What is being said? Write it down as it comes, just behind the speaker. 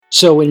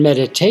So in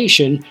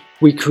meditation,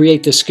 we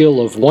create the skill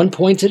of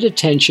one-pointed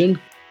attention,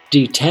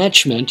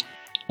 detachment,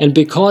 and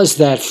because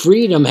that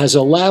freedom has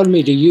allowed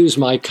me to use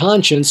my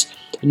conscience,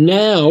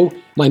 now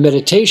my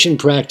meditation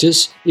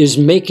practice is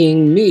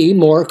making me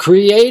more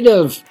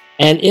creative.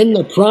 And in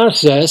the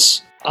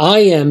process, I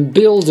am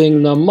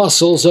building the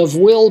muscles of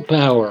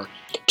willpower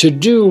to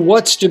do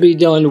what's to be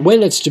done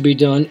when it's to be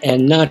done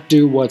and not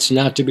do what's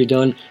not to be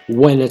done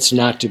when it's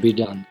not to be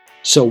done.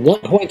 So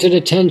one-pointed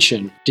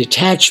attention,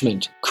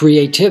 detachment,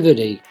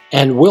 creativity,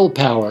 and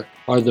willpower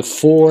are the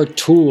 4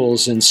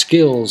 tools and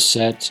skills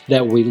sets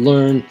that we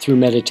learn through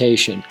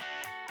meditation.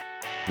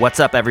 What's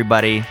up,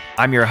 everybody?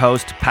 I'm your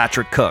host,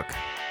 Patrick Cook.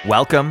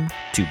 Welcome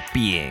to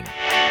Being.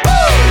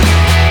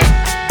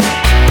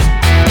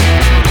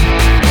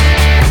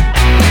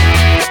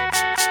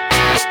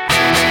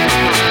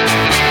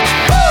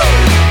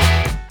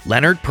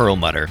 Leonard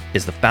Perlmutter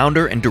is the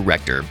founder and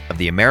director of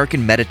the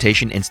American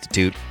Meditation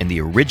Institute and the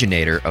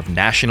originator of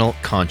National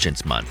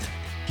Conscience Month.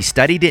 He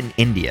studied in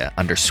India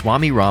under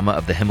Swami Rama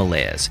of the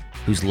Himalayas,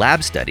 whose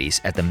lab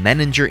studies at the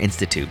Menninger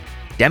Institute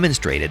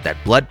demonstrated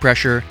that blood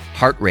pressure,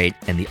 heart rate,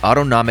 and the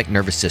autonomic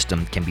nervous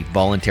system can be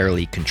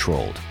voluntarily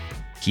controlled.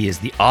 He is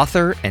the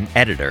author and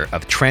editor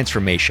of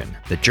Transformation,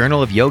 the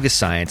Journal of Yoga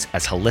Science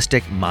as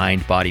Holistic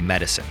Mind-Body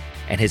Medicine,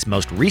 and his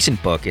most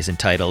recent book is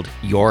entitled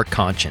Your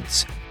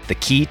Conscience: The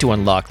Key to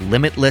Unlock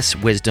Limitless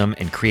Wisdom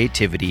and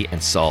Creativity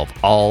and Solve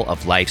All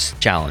of Life's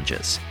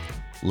Challenges.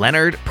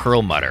 Leonard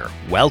Perlmutter,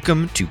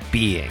 welcome to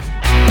Being.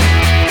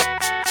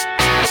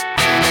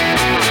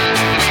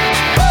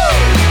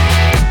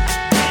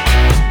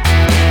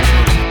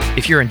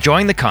 If you're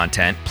enjoying the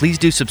content, please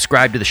do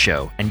subscribe to the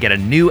show and get a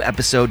new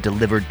episode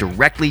delivered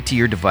directly to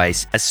your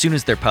device as soon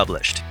as they're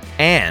published.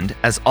 And,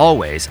 as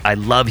always, I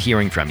love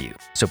hearing from you.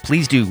 So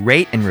please do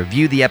rate and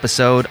review the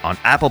episode on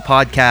Apple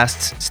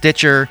Podcasts,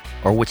 Stitcher,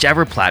 or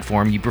whichever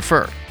platform you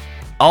prefer.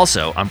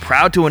 Also, I'm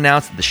proud to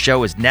announce that the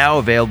show is now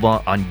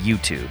available on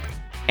YouTube.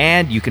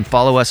 And you can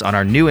follow us on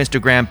our new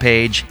Instagram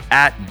page,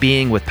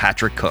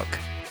 @BeingWithPatrickCook.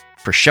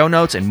 For show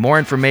notes and more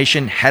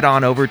information, head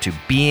on over to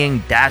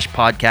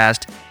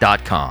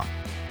being-podcast.com.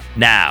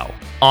 Now,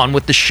 on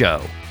with the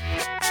show.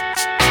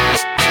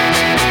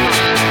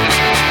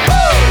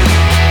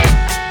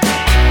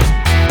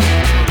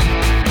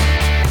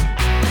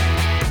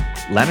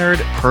 Leonard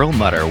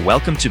Perlmutter,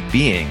 welcome to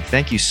Being.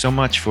 Thank you so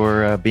much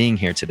for being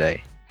here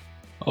today.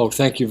 Oh,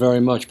 thank you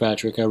very much,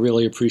 Patrick. I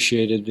really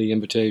appreciated the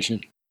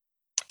invitation.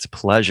 It's a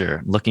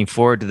pleasure. Looking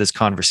forward to this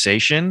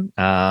conversation.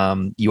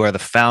 You are the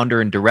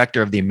founder and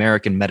director of the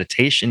American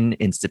Meditation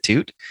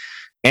Institute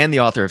and the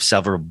author of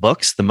several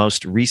books, the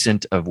most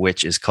recent of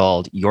which is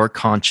called Your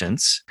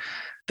Conscience: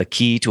 The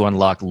Key to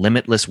Unlock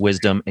Limitless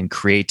Wisdom and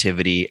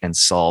Creativity and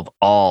Solve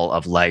All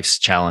of Life's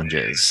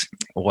Challenges.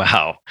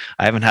 Wow.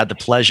 I haven't had the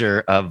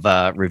pleasure of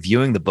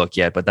reviewing the book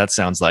yet, but that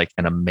sounds like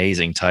an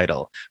amazing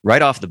title.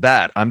 Right off the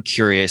bat, I'm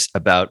curious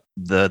about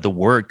the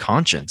word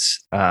conscience.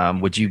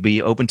 Would you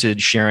be open to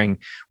sharing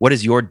what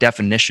is your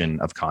definition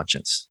of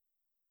conscience?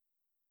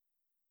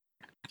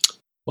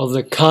 Well,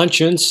 the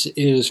conscience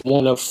is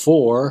one of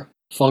 4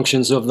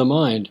 functions of the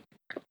mind.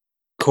 Of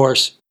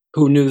course,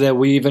 who knew that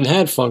we even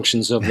had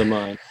functions of the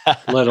mind,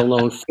 let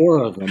alone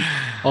 4 of them?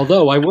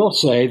 Although I will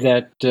say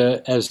that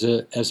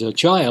as a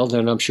child,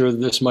 and I'm sure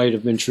this might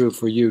have been true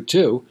for you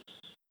too,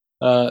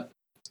 at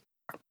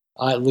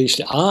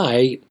least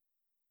I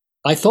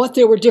thought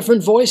there were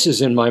different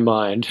voices in my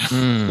mind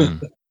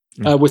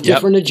with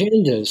different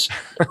agendas.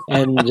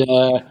 And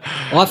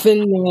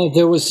often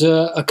there was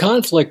a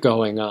conflict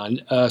going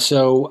on.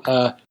 So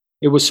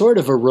it was sort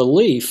of a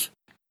relief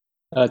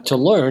to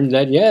learn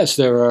that, yes,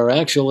 there are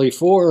actually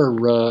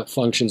 4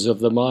 functions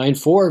of the mind,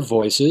 4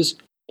 voices,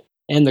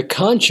 and the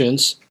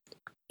conscience,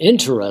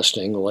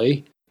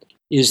 interestingly,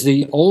 is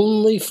the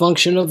only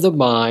function of the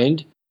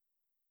mind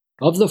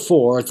of the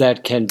 4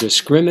 that can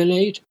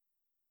discriminate,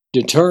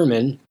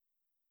 determine,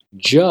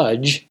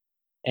 judge,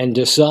 and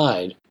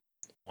decide.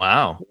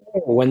 Wow.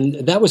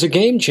 When that was a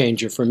game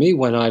changer for me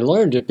when I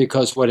learned it,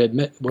 because what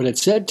it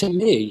said to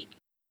me,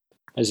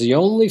 as the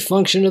only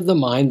function of the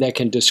mind that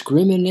can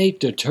discriminate,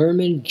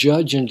 determine,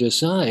 judge, and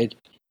decide,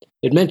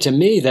 it meant to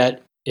me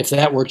that if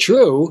that were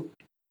true,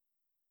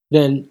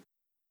 then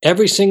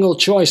every single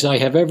choice I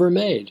have ever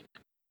made,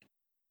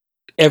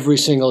 every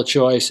single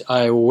choice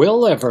I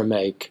will ever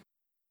make,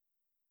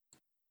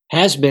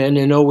 has been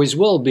and always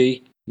will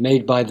be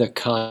made by the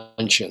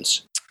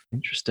conscience.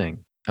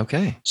 Interesting.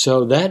 Okay.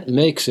 So that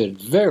makes it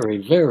very,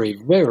 very,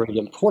 very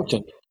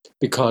important,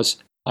 because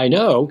I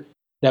know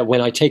that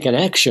when I take an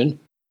action,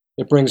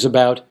 it brings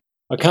about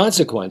a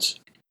consequence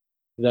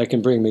that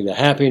can bring me the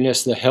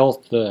happiness, the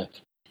health, the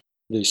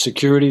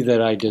security that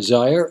I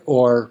desire,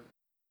 or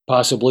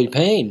possibly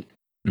pain.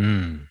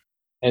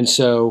 And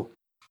so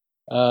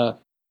I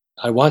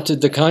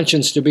wanted the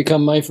conscience to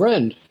become my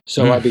friend,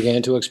 so I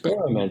began to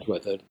experiment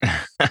with it.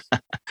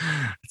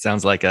 It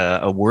sounds like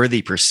a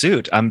worthy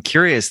pursuit. I'm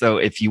curious, though,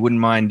 if you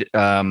wouldn't mind,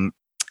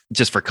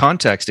 just for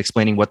context,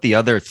 explaining what the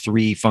other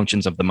 3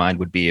 functions of the mind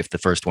would be if the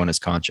first one is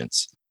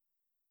conscience.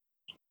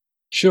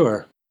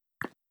 Sure.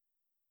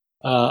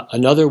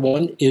 Another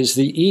one is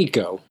the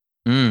ego.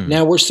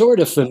 Now, we're sort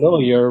of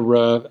familiar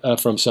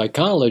from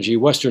psychology,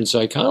 Western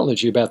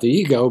psychology, about the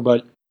ego,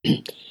 but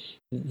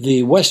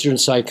the Western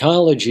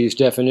psychology's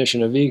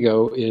definition of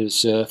ego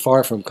is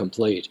far from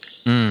complete.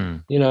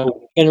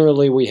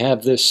 Generally we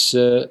have this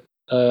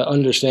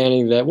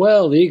understanding that,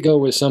 well, the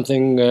ego is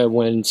something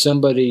when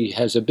somebody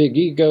has a big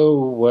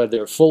ego,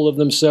 they're full of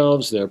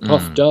themselves, they're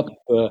puffed up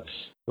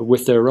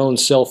with their own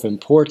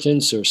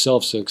self-importance or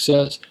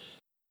self-success.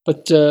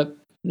 But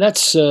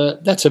that's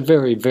a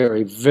very,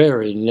 very,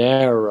 very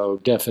narrow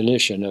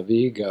definition of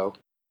ego.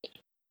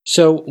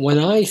 So when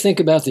I think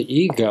about the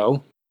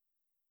ego,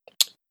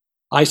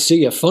 I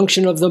see a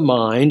function of the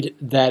mind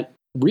that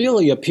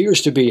really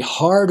appears to be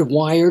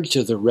hardwired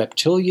to the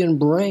reptilian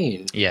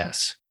brain.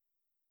 Yes.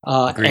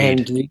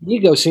 And the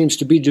ego seems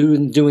to be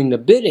doing the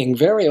bidding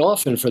very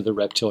often for the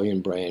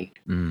reptilian brain.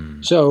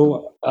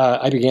 So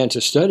I began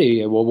to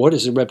study, well, what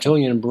is the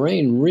reptilian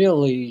brain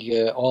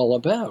really all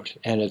about?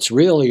 And it's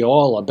really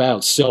all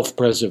about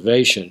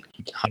self-preservation.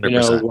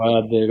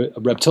 100%. The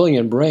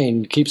reptilian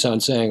brain keeps on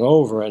saying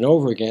over and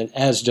over again,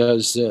 as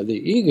does the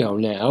ego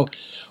now,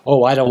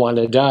 oh, I don't want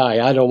to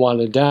die, I don't want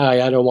to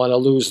die, I don't want to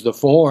lose the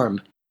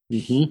form.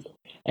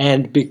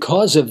 And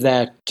because of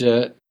that,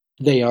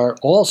 they are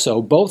also,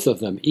 both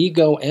of them,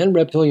 ego and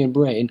reptilian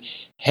brain,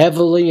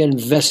 heavily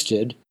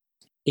invested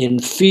in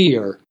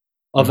fear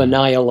of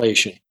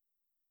annihilation.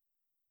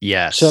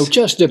 Yes. So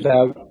just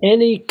about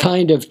any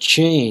kind of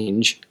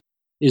change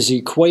is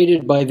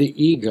equated by the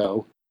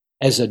ego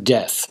as a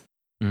death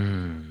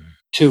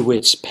to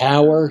its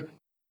power,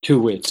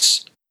 to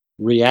its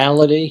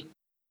reality,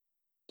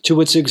 to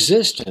its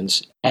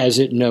existence as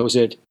it knows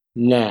it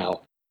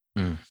now.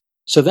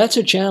 So that's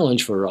a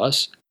challenge for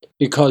us.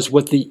 Because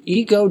what the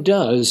ego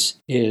does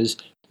is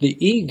the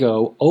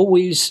ego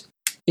always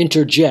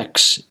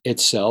interjects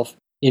itself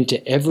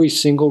into every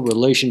single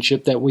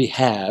relationship that we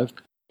have.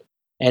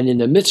 And in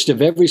the midst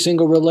of every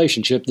single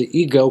relationship, the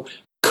ego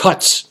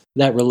cuts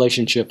that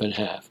relationship in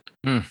half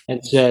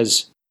and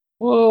says,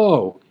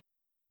 whoa,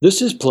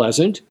 this is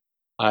pleasant.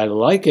 I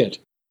like it.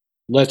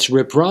 Let's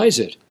reprise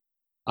it.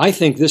 I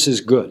think this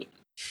is good.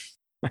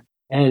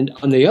 And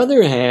on the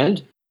other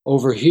hand,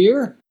 over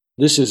here,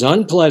 this is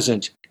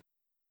unpleasant.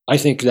 I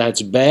think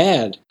that's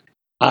bad.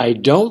 I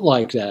don't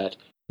like that.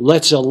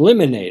 Let's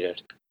eliminate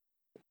it.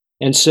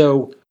 And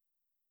so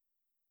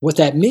what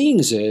that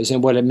means is,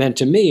 and what it meant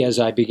to me as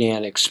I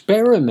began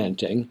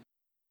experimenting,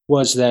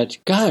 was that,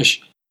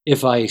 gosh,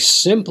 if I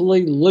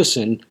simply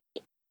listen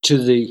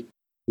to the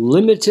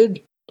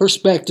limited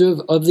perspective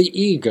of the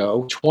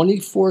ego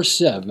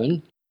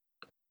 24/7,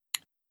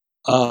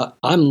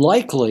 I'm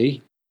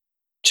likely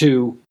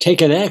to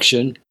take an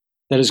action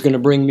that is going to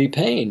bring me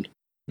pain.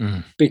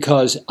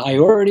 Because I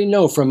already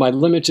know from my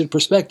limited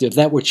perspective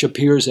that which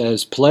appears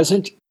as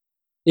pleasant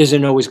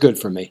isn't always good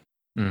for me.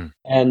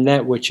 And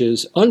that which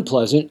is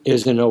unpleasant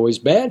isn't always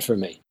bad for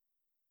me.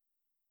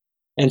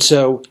 And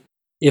so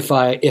if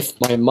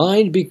my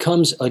mind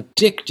becomes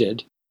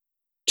addicted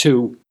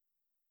to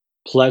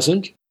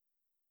pleasant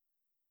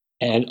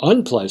and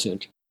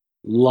unpleasant,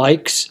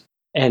 likes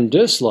and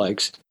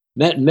dislikes,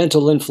 that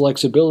mental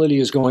inflexibility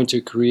is going to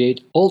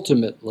create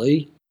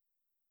ultimately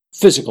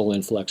physical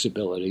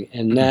inflexibility,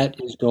 and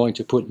that is going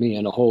to put me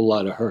in a whole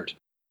lot of hurt.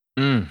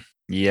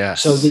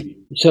 Yes. So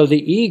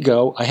the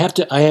ego, I have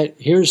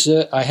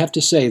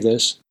to say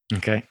this.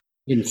 Okay.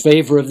 In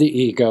favor of the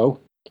ego,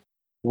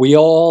 we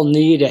all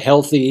need a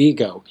healthy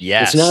ego.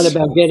 Yes. It's not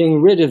about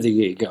getting rid of the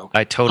ego.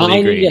 I totally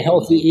agree. I need a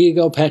healthy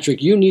ego,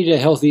 Patrick. You need a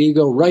healthy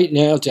ego right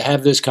now to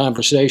have this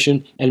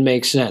conversation and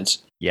make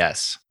sense.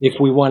 Yes. If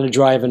we want to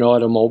drive an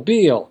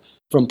automobile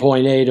from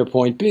point A to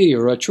point B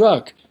or a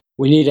truck,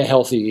 we need a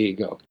healthy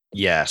ego.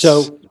 Yes.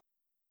 So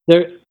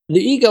the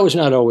ego is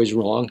not always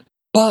wrong,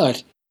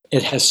 but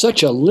it has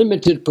such a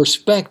limited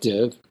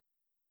perspective.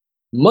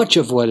 Much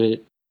of what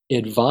it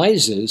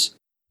advises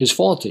is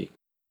faulty.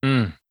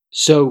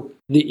 So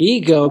the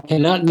ego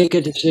cannot make a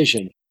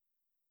decision.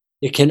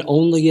 It can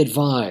only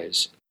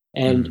advise.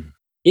 And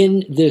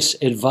in this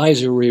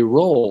advisory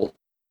role,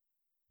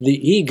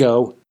 the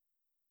ego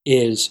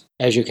is,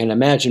 as you can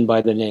imagine by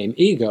the name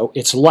ego,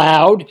 it's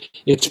loud,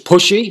 it's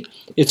pushy,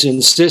 it's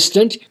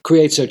insistent,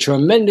 creates a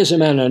tremendous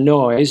amount of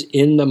noise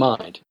in the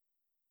mind.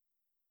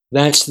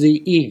 That's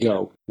the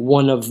ego,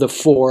 one of the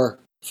 4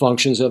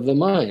 functions of the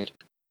mind.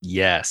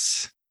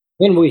 Yes.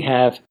 Then we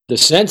have the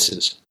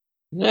senses.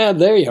 Now,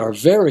 they are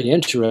very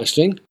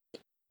interesting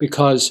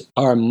because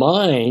our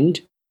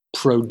mind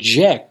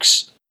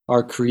projects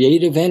our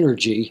creative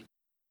energy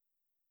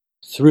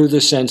through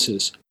the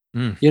senses.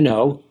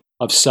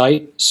 Of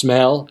sight,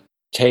 smell,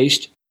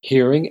 taste,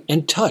 hearing,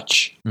 and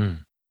touch.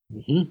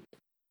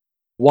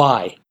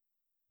 Why?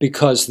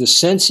 Because the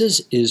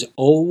senses is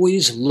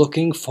always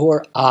looking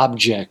for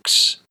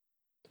objects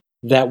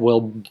that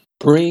will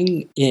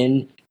bring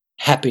in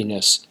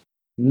happiness,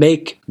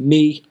 make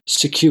me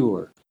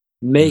secure,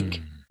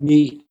 make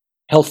me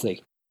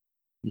healthy.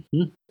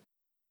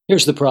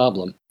 Here's the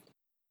problem.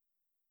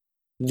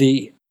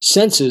 The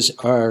senses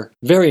are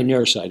very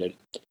nearsighted.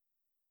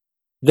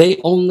 they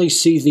only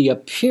see the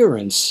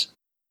appearance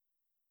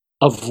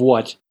of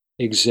what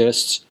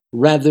exists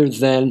rather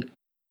than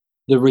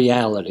the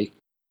reality.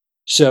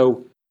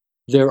 So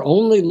they're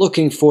only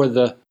looking for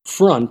the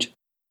front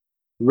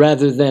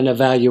rather than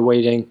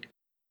evaluating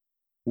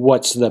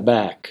what's the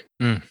back.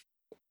 Mm.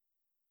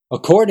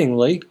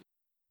 Accordingly,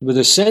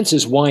 the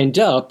senses wind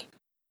up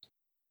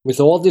with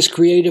all this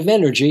creative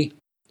energy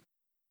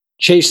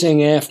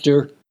chasing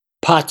after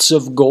pots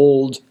of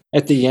gold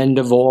at the end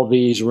of all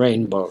these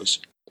rainbows.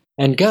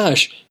 And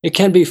gosh, it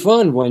can be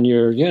fun when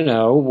you're,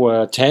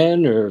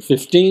 10 or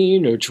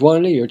 15 or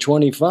 20 or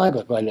 25,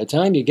 but by the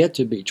time you get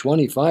to be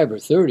 25 or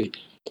 30,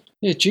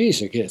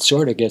 it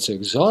sort of gets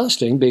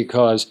exhausting,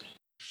 because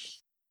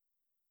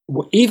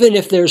even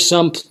if there's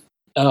some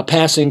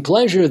passing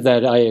pleasure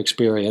that I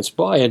experience,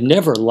 boy, it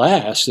never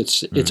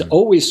lasts. It's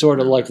always sort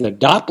of like the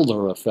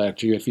Doppler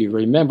effect, if you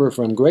remember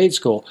from grade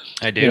school.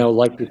 I do.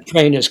 Like the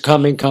train is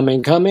coming,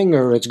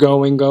 or it's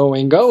going,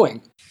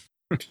 going.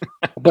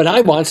 But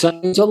I want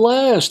something to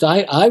last.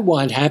 I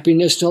want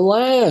happiness to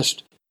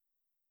last.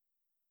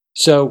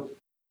 So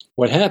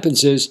what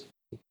happens is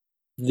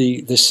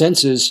the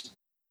senses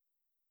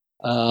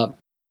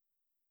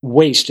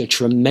waste a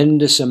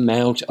tremendous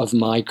amount of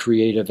my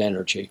creative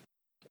energy.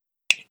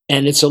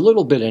 And it's a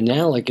little bit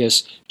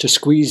analogous to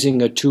squeezing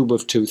a tube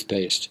of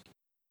toothpaste.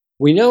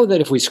 We know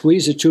that if we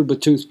squeeze a tube of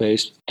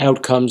toothpaste,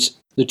 out comes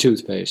the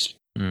toothpaste.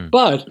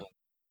 But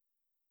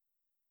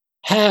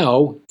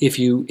how, if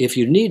you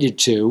needed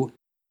to,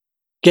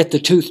 get the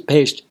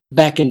toothpaste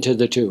back into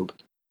the tube?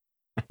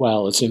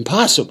 Well, it's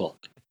impossible.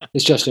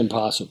 It's just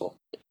impossible.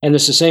 And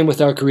it's the same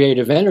with our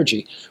creative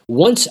energy.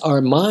 Once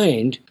our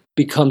mind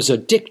becomes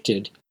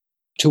addicted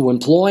to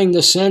employing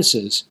the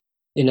senses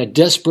in a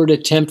desperate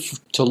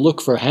attempt to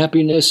look for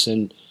happiness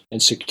and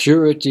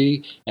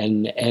security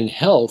and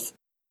health,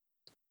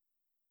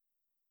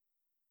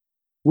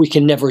 we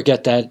can never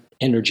get that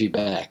energy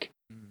back.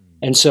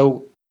 And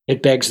so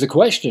it begs the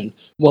question,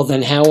 well,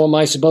 then how am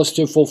I supposed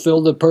to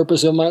fulfill the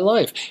purpose of my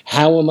life?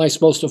 How am I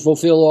supposed to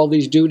fulfill all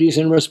these duties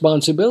and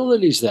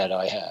responsibilities that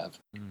I have?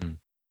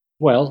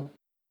 Well,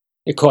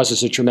 it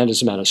causes a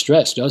tremendous amount of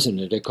stress, doesn't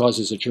it? It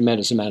causes a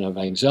tremendous amount of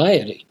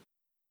anxiety.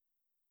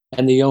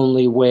 And the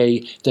only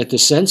way that the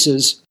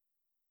senses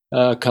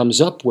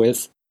comes up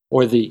with,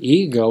 or the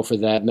ego for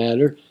that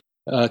matter,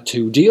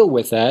 to deal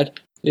with that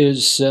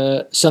is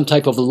some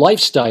type of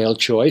lifestyle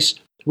choice,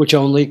 which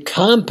only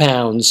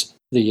compounds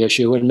the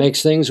issue and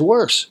makes things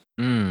worse.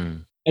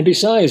 And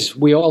besides,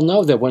 we all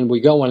know that when we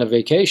go on a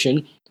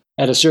vacation,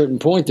 at a certain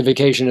point, the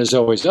vacation is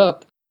always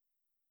up.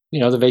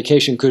 The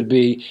vacation could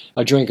be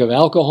a drink of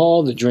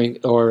alcohol,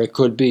 or it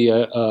could be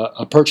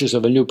a purchase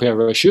of a new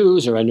pair of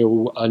shoes, or a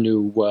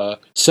new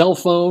cell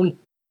phone,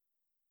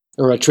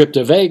 or a trip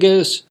to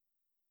Vegas.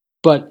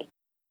 But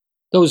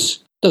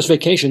those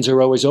vacations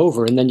are always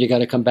over, and then you got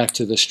to come back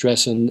to the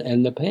stress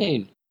and the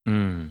pain.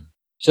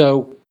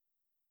 So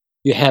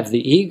you have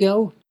the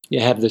ego,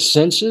 you have the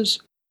senses,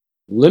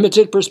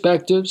 limited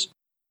perspectives.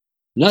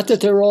 Not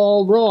that they're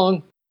all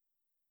wrong,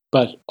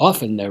 but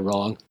often they're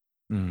wrong.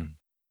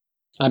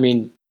 I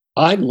mean,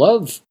 I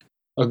love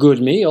a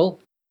good meal.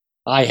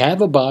 I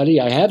have a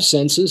body. I have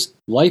senses.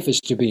 Life is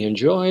to be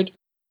enjoyed.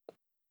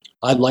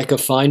 I'd like a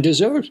fine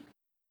dessert.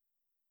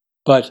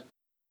 But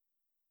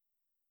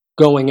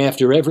going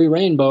after every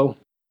rainbow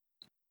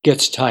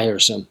gets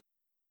tiresome.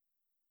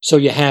 So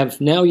you have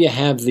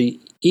the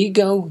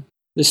ego,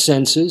 the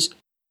senses,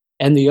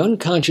 and the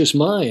unconscious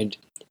mind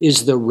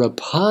is the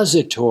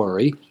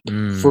repository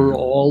for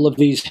all of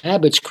these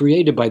habits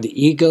created by the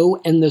ego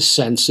and the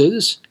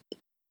senses.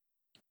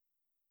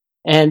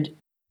 And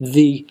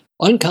the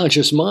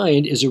unconscious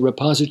mind is a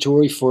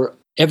repository for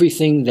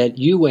everything that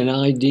you and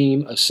I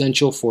deem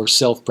essential for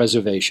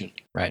self-preservation.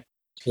 Right.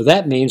 So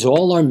that means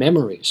all our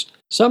memories.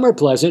 Some are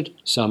pleasant,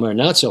 some are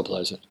not so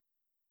pleasant.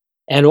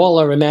 And all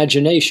our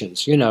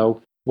imaginations,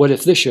 what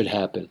if this should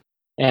happen?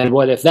 And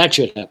what if that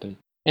should happen?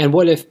 And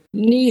what if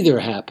neither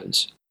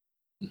happens?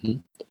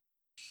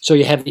 So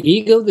you have the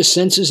ego, the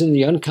senses, and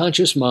the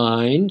unconscious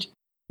mind,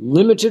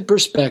 limited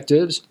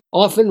perspectives,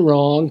 often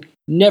wrong,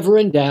 never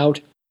in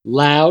doubt,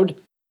 loud,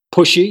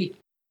 pushy,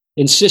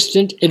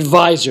 insistent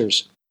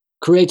advisors.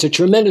 Creates a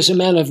tremendous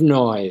amount of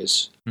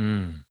noise.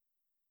 Then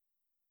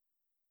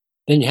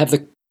you have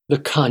the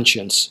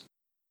conscience.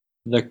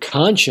 The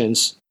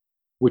conscience,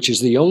 which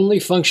is the only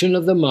function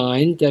of the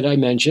mind that I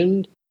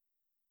mentioned,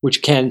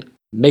 which can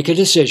make a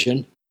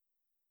decision,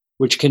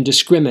 which can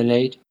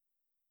discriminate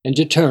and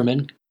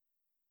determine.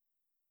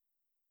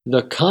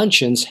 The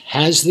conscience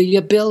has the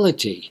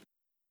ability,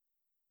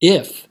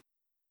 if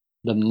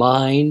the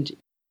mind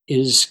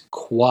is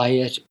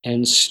quiet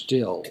and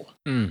still.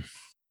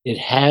 It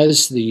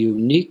has the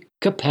unique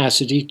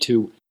capacity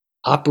to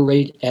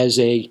operate as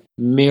a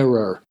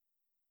mirror.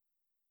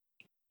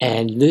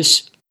 And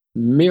this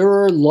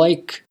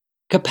mirror-like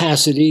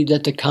capacity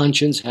that the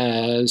conscience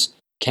has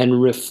can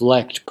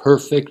reflect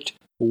perfect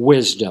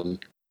wisdom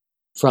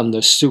from the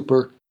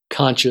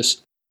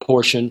superconscious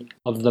portion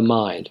of the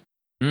mind.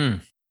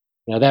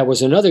 Now, that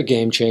was another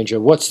game changer.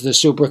 What's the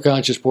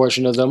superconscious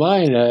portion of the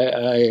mind?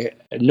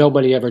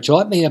 Nobody ever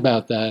taught me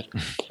about that.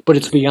 But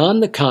it's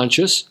beyond the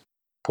conscious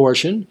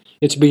portion.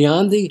 It's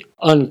beyond the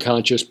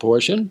unconscious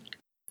portion.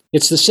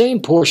 It's the same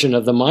portion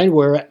of the mind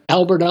where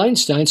Albert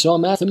Einstein saw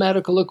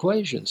mathematical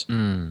equations.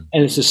 And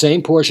it's the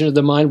same portion of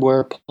the mind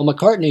where Paul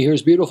McCartney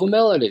hears beautiful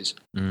melodies.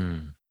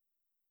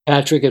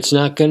 Patrick, it's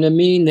not going to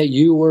mean that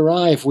you or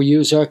I, if we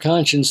use our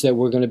conscience, that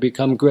we're going to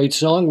become great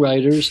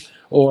songwriters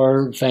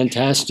or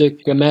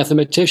fantastic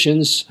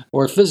mathematicians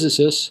or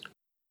physicists.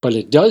 But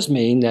it does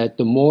mean that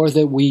the more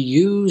that we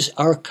use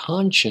our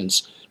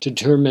conscience to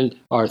determine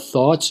our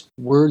thoughts,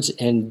 words,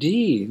 and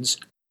deeds,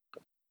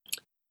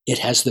 it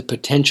has the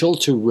potential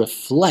to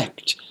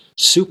reflect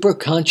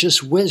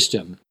superconscious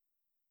wisdom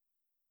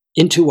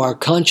into our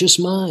conscious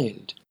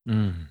mind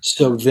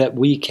so that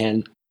we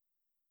can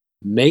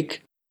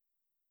make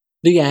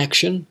the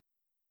action,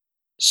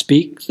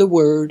 speak the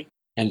word,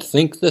 and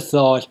think the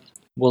thought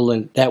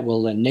that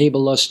will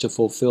enable us to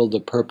fulfill the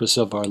purpose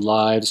of our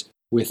lives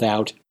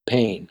without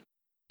pain.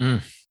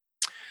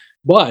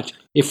 But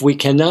if we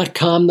cannot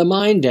calm the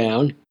mind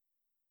down,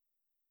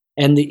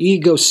 and the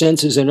ego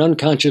senses and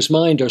unconscious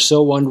mind are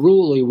so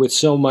unruly with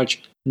so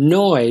much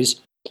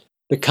noise,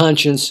 the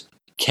conscience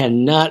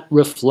cannot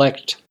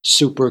reflect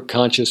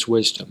superconscious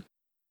wisdom.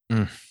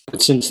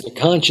 But since the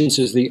conscience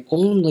is the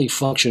only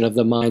function of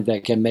the mind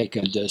that can make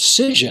a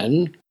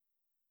decision,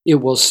 it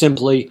will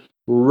simply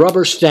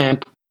rubber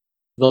stamp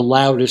the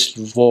loudest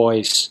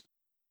voice,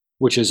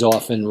 which is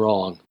often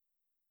wrong.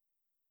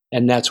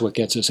 And that's what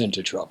gets us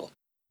into trouble.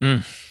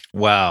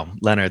 Wow,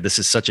 Leonard, this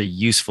is such a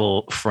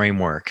useful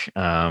framework.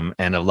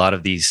 And a lot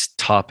of these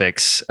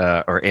topics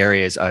or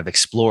areas I've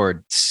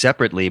explored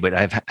separately, but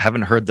I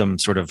haven't heard them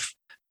sort of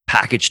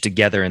packaged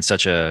together in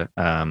such a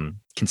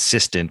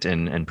consistent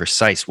and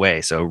precise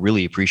way. So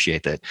really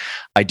appreciate that.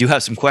 I do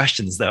have some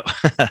questions, though,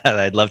 that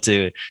I'd love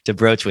to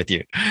broach with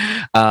you.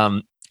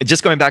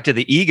 Just going back to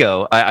the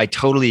ego, I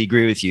totally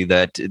agree with you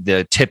that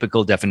the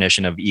typical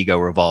definition of ego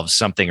revolves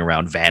something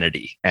around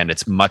vanity, and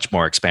it's much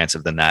more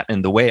expansive than that.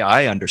 And the way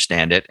I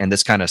understand it, and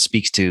this kind of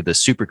speaks to the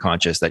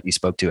superconscious that you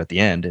spoke to at the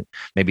end,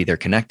 maybe they're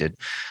connected.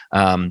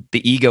 The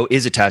ego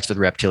is attached to the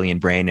reptilian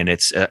brain, and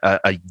it's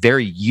a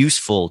very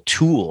useful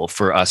tool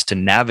for us to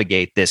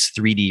navigate this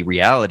 3D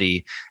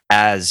reality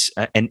as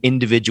an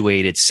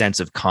individuated sense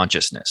of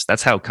consciousness.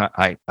 That's how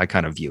I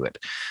kind of view it.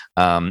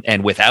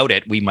 And without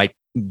it, we might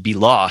be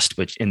lost,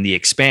 but in the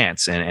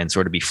expanse and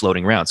sort of be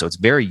floating around. So it's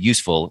very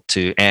useful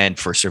and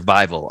for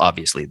survival,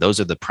 obviously. Those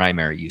are the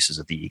primary uses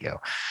of the ego.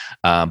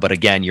 But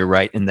again, you're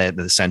right in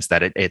the sense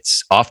that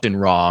it's often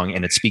wrong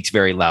and it speaks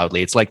very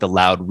loudly. It's like the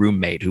loud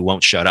roommate who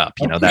won't shut up.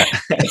 You know, that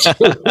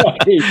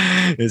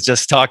it's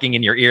just talking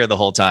in your ear the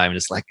whole time. And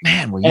it's like,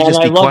 man, will you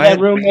just be quiet? I love that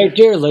roommate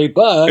dearly,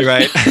 but...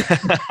 Right.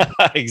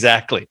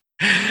 Exactly.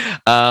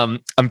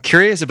 I'm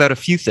curious about a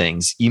few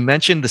things. You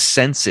mentioned the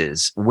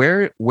senses.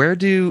 Where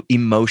do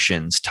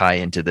emotions tie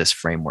into this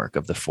framework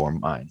of the four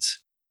minds?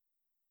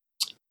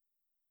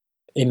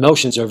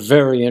 Emotions are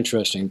very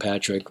interesting,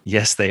 Patrick.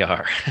 Yes, they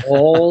are.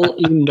 all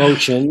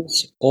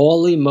emotions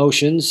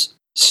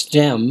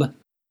stem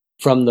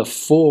from the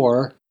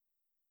four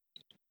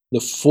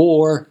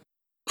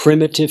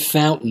primitive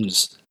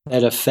fountains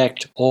that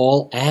affect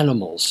all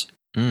animals.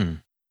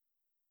 And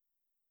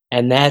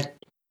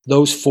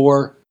those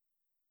four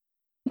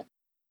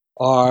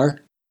are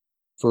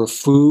for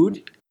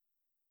food,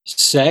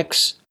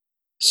 sex,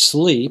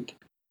 sleep,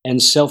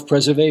 and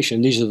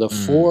self-preservation. These are the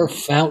four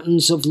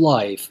fountains of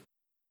life.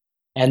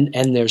 And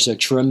there's a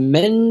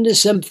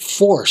tremendous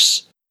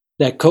force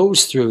that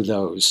goes through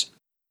those.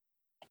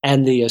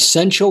 And the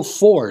essential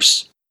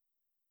force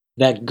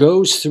that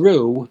goes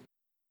through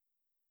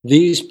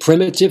these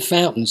primitive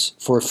fountains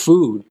for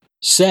food,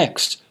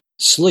 sex,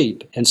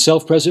 sleep, and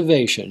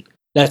self-preservation,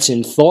 that's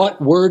in thought,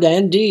 word,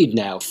 and deed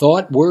now.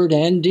 Thought, word,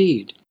 and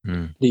deed.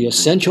 The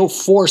essential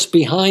force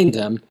behind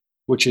them,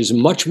 which is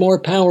much more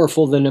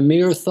powerful than a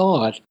mere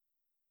thought,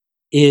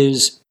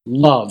 is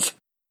love,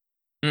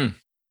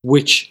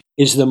 which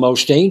is the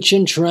most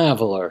ancient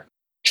traveler,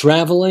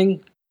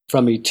 traveling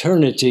from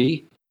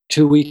eternity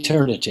to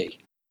eternity.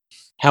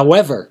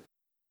 However,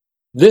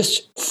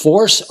 this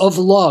force of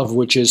love,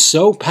 which is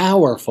so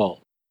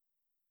powerful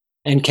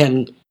and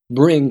can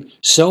bring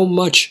so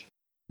much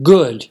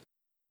good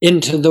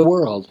into the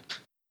world,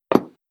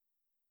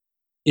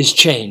 is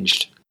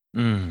changed.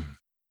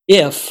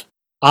 If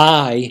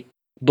I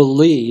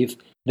believe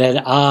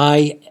that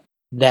I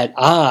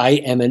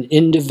am an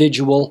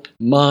individual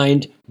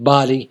mind,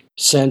 body,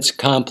 sense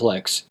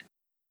complex,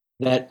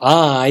 that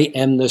I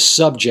am the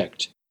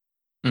subject,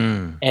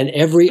 and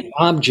every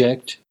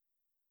object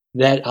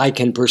that I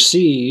can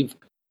perceive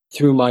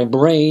through my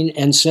brain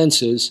and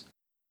senses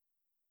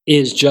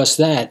is just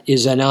that,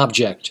 is an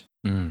object.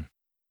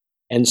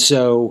 And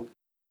so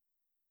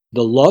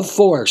the love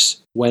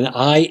force, when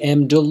I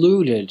am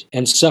deluded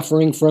and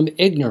suffering from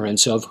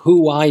ignorance of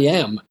who I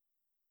am,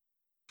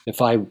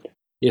 if I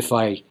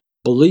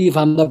believe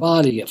I'm the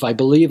body, if I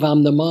believe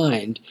I'm the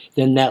mind,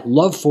 then that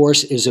love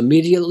force is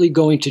immediately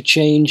going to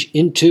change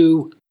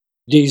into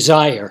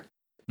desire.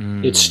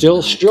 It's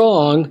still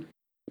strong,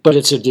 but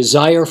it's a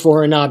desire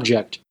for an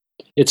object.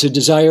 It's a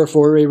desire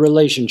for a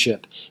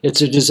relationship.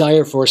 It's a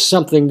desire for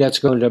something that's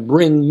going to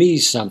bring me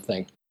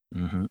something.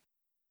 Mm-hmm.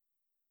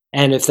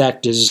 And if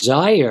that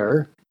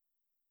desire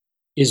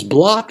is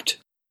blocked,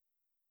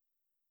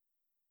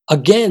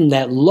 again,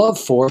 that love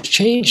force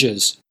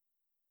changes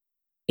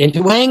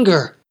into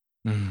anger.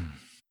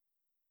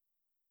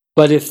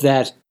 But if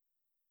that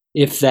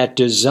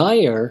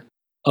desire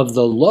of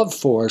the love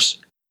force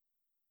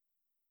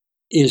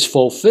is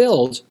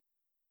fulfilled,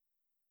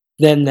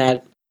 then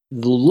that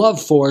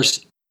love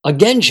force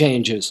again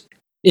changes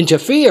into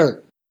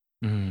fear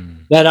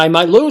that I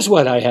might lose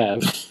what I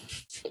have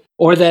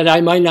or that I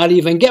might not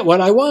even get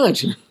what I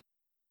want.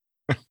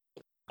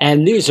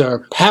 And these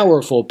are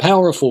powerful,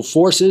 powerful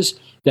forces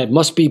that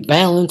must be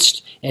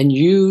balanced and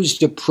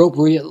used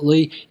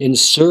appropriately in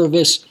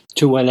service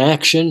to an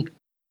action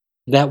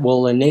that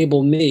will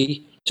enable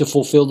me to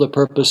fulfill the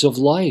purpose of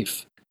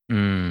life.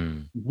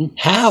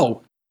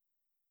 How?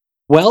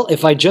 Well,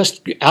 if I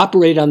just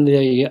operate on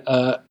the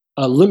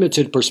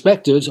limited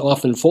perspectives,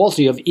 often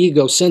faulty, of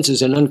ego,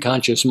 senses, and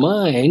unconscious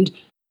mind,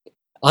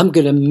 I'm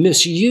going to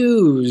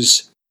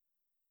misuse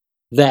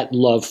that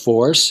love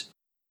force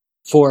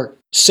for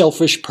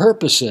selfish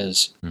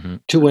purposes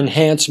to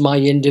enhance my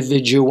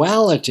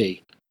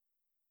individuality.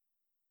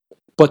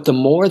 But the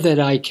more that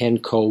I can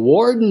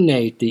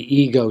coordinate the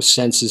ego,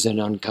 senses, and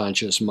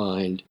unconscious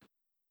mind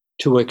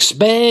to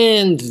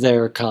expand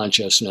their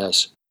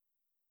consciousness,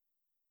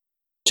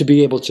 to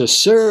be able to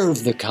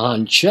serve the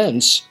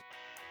conscience,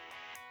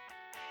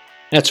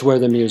 that's where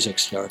the music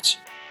starts.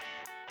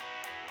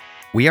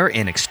 We are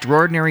in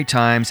extraordinary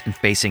times and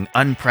facing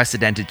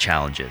unprecedented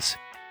challenges.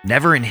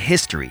 Never in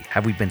history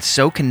have we been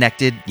so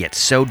connected yet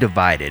so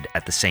divided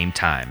at the same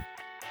time.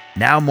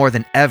 Now more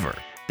than ever,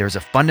 there's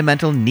a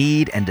fundamental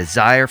need and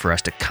desire for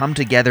us to come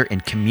together in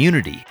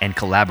community and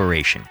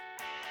collaboration,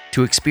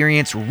 to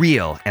experience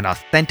real and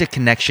authentic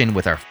connection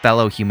with our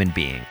fellow human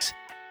beings,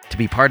 to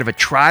be part of a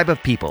tribe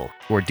of people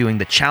who are doing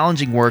the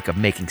challenging work of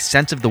making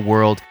sense of the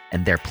world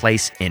and their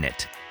place in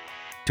it,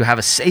 to have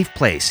a safe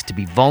place to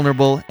be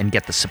vulnerable and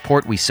get the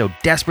support we so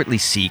desperately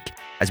seek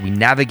as we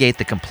navigate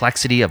the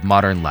complexity of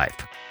modern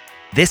life.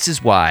 This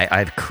is why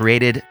I've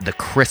created The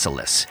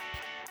Chrysalis,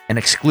 an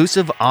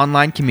exclusive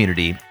online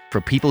community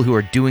for people who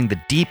are doing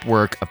the deep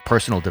work of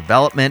personal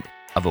development,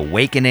 of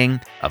awakening,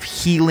 of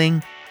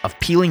healing, of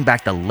peeling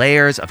back the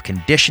layers of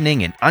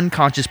conditioning and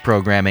unconscious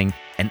programming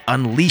and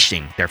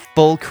unleashing their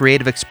full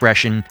creative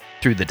expression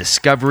through the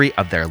discovery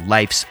of their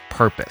life's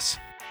purpose.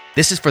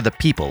 This is for the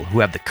people who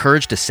have the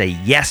courage to say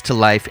yes to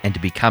life and to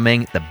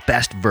becoming the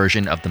best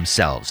version of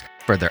themselves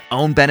for their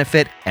own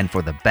benefit and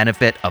for the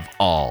benefit of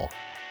all.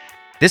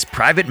 This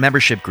private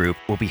membership group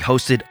will be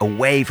hosted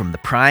away from the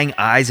prying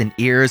eyes and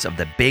ears of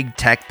the big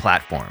tech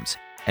platforms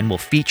and will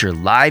feature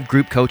live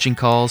group coaching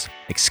calls,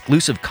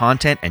 exclusive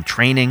content and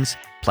trainings,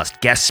 plus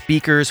guest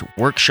speakers,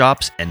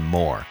 workshops, and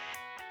more.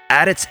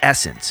 At its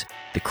essence,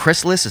 The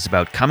Chrysalis is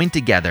about coming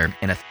together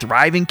in a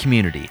thriving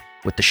community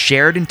with the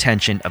shared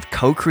intention of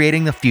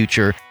co-creating the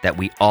future that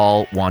we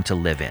all want to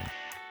live in.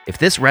 If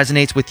this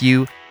resonates with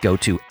you, go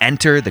to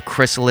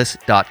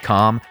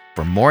enterthechrysalis.com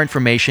for more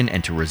information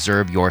and to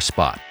reserve your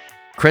spot.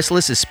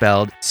 Chrysalis is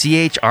spelled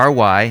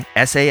Chrysalis.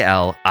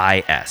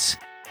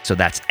 So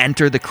that's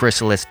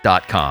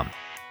enterthechrysalis.com.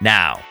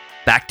 Now,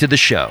 back to the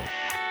show.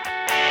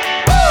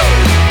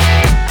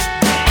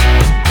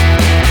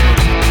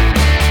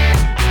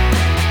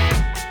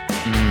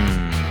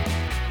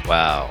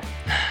 Wow.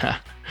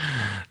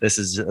 This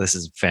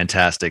is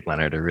fantastic,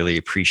 Leonard. I really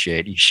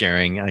appreciate you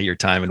sharing your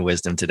time and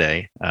wisdom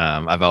today.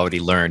 I've already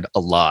learned a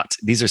lot.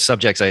 These are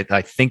subjects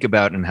I think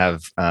about and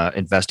have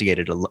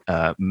investigated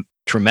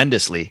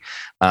tremendously.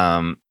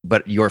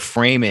 But your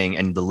framing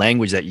and the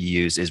language that you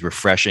use is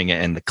refreshing,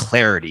 and the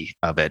clarity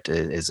of it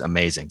is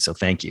amazing. So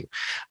thank you.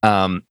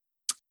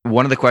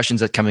 One of the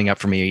questions that's coming up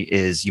for me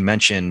is, you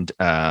mentioned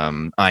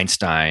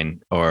Einstein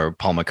or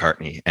Paul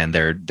McCartney, and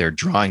they're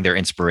drawing their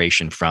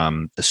inspiration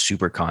from the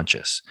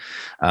superconscious.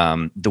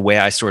 The way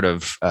I sort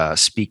of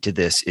speak to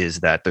this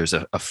is that there's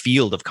a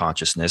field of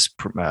consciousness,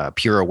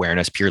 pure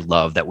awareness, pure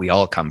love that we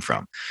all come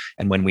from.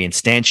 And when we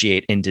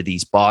instantiate into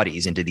these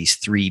bodies, into these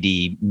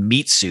 3D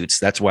meat suits,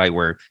 that's why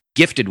we're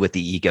gifted with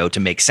the ego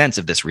to make sense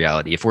of this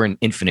reality. If we're an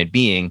infinite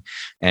being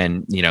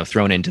and,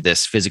 thrown into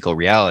this physical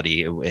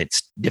reality,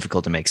 it's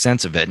difficult to make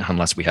sense of it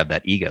unless we have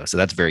that ego. So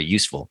that's very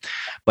useful.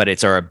 But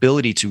it's our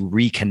ability to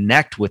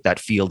reconnect with that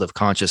field of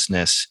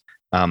consciousness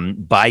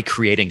by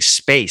creating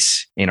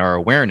space in our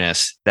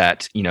awareness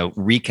that,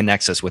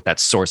 reconnects us with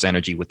that source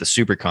energy, with the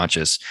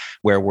superconscious,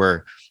 where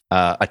we're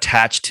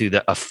attached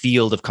to a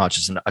field of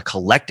consciousness, a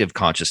collective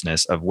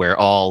consciousness of where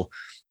all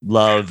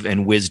love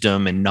and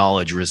wisdom and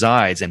knowledge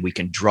resides, and we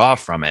can draw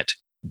from it,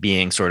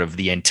 being sort of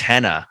the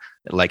antenna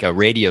like a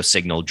radio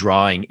signal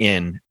drawing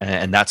in,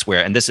 and that's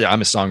where. And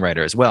I'm a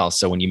songwriter as well,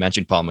 so when you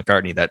mentioned Paul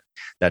McCartney, that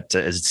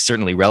is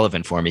certainly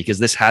relevant for me, because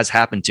this has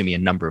happened to me a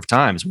number of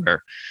times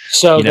where.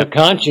 So the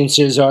conscience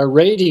is our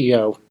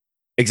radio.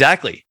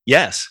 Exactly.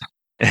 Yes.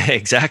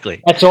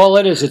 Exactly. That's all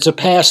it is. It's a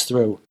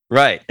pass-through.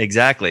 Right.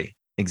 Exactly.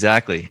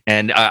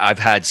 And I've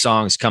had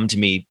songs come to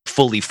me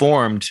fully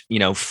formed,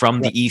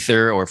 from the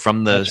ether or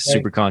from the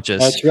superconscious.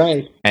 That's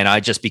right. And I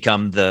just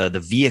become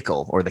the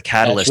vehicle or the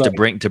catalyst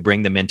to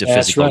bring them into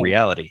physical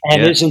reality.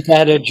 And isn't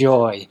that a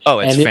joy? Oh,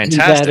 it's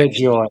fantastic. Isn't that a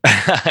joy?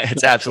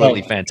 It's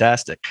absolutely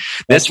fantastic.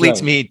 This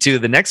leads me to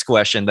the next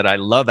question that I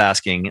love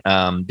asking,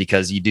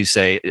 because you do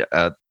say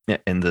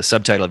in the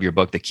subtitle of your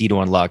book, The Key to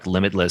Unlock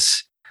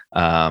Limitless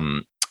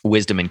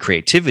Wisdom and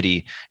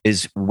Creativity,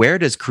 is where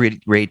does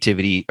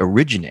creativity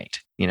originate?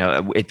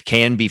 It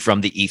can be from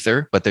the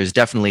ether, but there's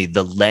definitely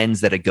the lens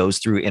that it goes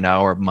through in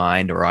our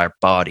mind or our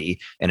body,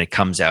 and it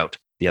comes out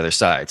the other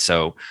side.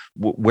 So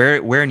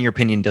where in your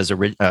opinion does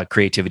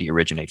creativity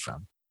originate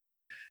from?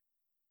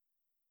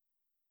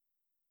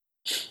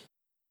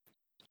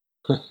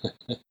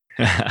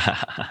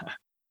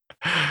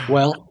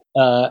 Well,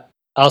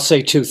 I'll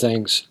say two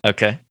things.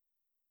 Okay.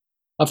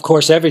 Of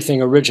course,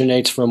 everything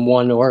originates from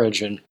one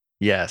origin.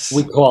 Yes.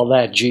 We call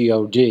that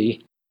God.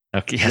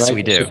 Okay. Yes, right?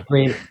 We do.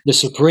 The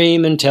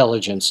supreme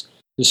intelligence.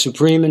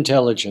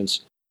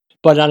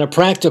 But on a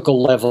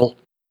practical level,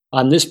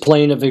 on this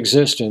plane of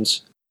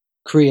existence,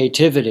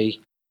 creativity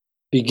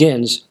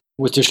begins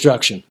with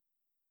destruction.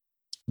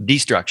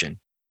 Destruction.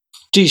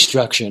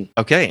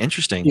 Okay,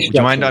 interesting. Would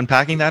you mind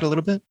unpacking that a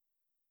little bit?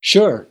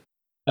 Sure.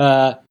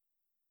 I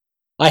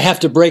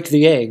have to break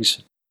the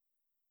eggs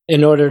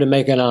in order to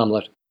make an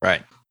omelet.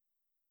 Right.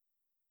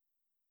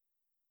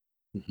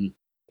 Mm-hmm.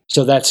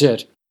 So that's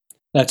it.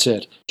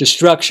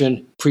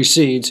 Destruction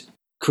precedes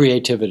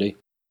creativity.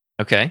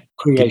 Okay.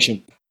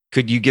 Creation.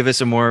 Could you give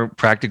us a more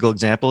practical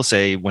example,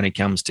 say when it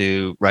comes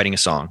to writing a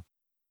song?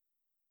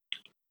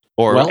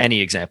 Or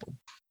any example?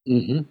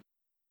 Mm-hmm.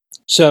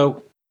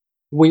 So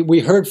we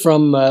heard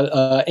from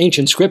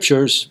ancient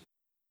scriptures,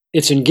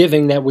 it's in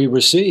giving that we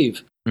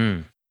receive.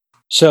 Mm.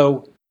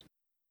 So,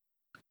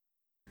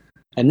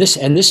 and this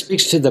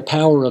speaks to the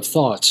power of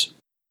thoughts.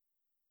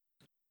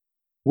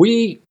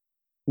 We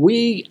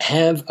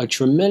have a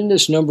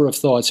tremendous number of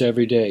thoughts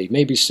every day,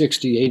 maybe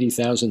 60,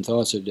 80,000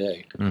 thoughts a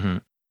day. Mm-hmm.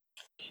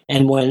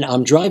 And when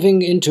I'm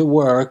driving into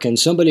work and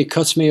somebody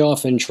cuts me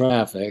off in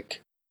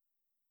traffic,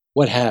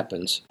 what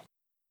happens?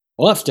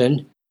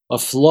 Often, a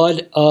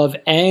flood of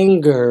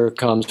anger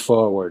comes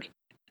forward.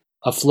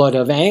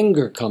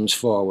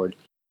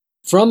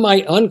 From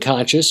my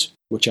unconscious,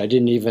 which I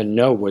didn't even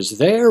know was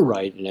there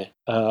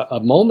a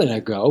moment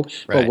ago.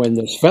 Right. But when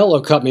this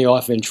fellow cut me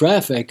off in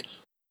traffic,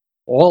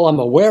 all I'm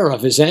aware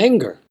of is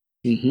anger.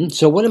 Mm-hmm.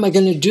 So what am I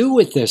going to do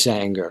with this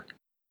anger?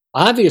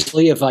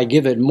 Obviously, if I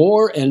give it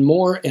more and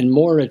more and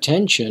more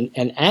attention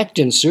and act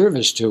in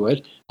service to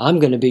it, I'm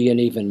going to be in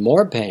even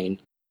more pain.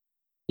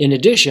 In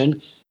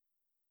addition,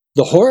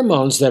 the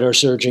hormones that are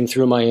surging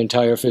through my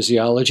entire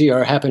physiology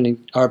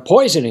are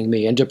poisoning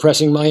me and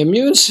depressing my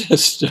immune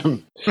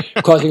system,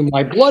 causing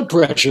my blood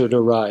pressure to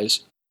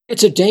rise.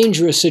 It's a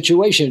dangerous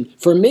situation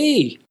for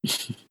me.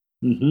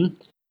 Mm-hmm.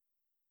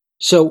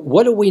 So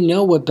what do we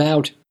know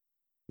about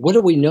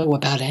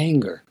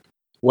anger?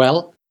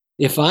 Well,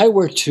 if I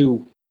were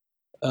to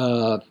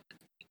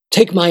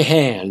take my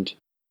hand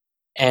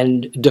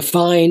and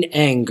define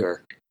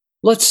anger,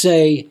 let's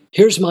say,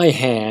 here's my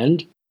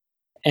hand,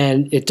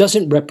 and it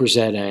doesn't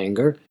represent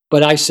anger,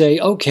 but I say,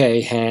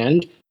 okay,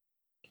 hand,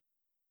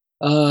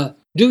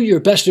 do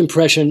your best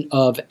impression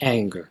of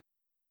anger.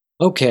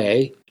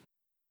 Okay.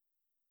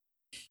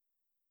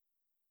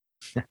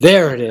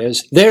 There it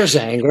is. There's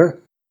anger.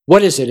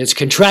 What is it? It's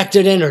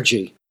contracted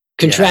energy.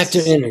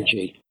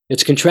 Energy.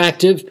 It's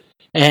contractive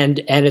and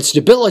it's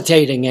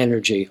debilitating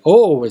energy.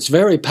 Oh, it's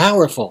very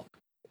powerful.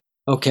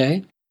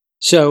 Okay.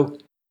 So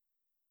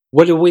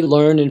what do we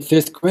learn in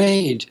 5th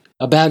grade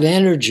about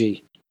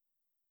energy?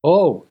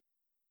 Oh,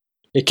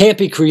 it can't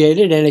be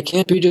created and it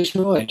can't be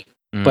destroyed,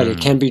 but it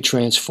can be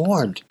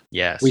transformed.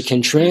 Yes. We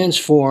can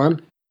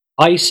transform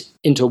ice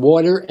into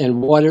water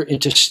and water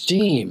into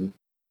steam.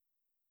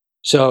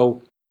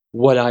 So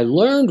what I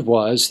learned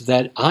was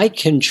that I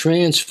can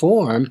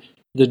transform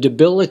the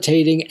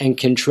debilitating and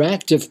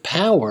contractive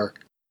power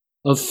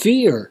of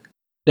fear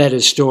that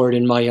is stored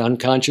in my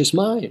unconscious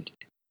mind,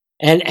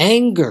 and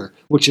anger,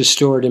 which is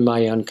stored in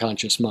my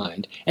unconscious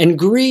mind, and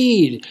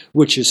greed,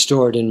 which is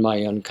stored in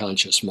my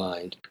unconscious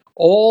mind.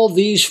 All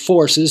these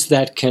forces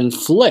that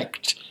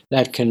conflict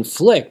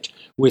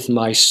with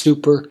my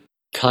super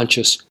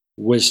conscious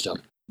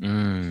wisdom.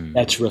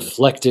 That's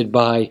reflected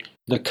by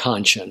the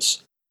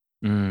conscience.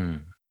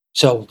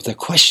 So the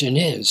question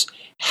is,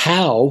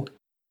 how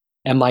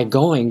am I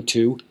going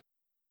to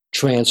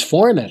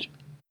transform it?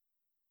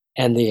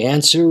 And the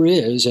answer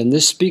is, and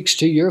this speaks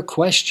to your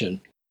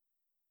question,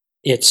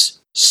 it's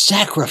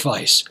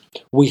sacrifice.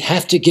 We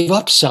have to give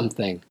up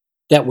something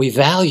that we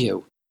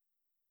value.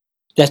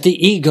 that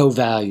the ego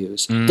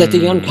values, that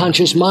the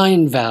unconscious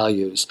mind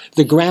values,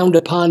 the ground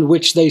upon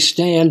which they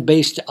stand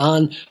based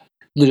on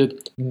the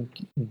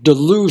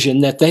delusion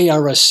that they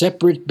are a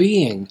separate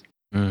being.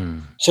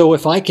 So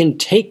if I can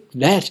take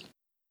that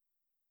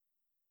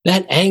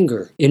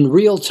anger in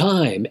real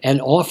time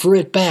and offer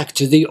it back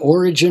to the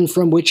origin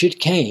from which it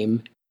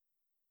came,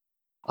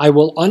 I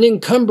will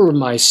unencumber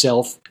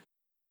myself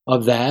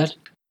of that,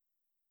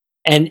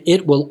 and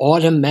it will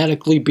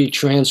automatically be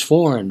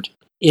transformed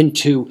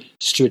into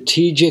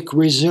strategic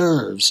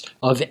reserves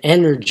of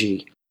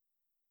energy,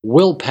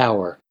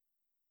 willpower,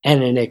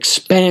 and an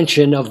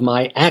expansion of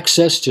my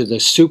access to the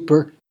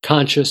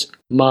superconscious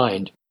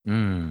mind.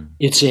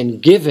 It's in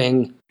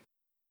giving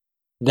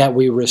that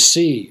we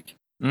receive.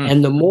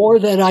 And the more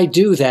that I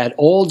do that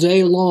all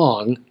day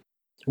long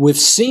with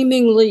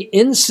seemingly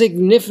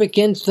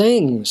insignificant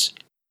things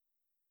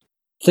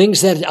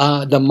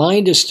that the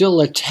mind is still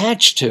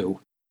attached to,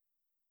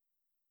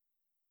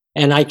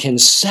 and I can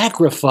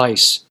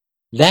sacrifice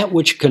that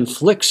which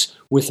conflicts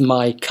with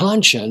my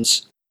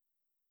conscience,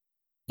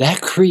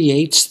 that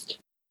creates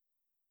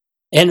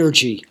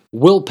energy,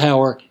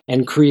 willpower,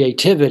 and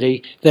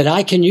creativity that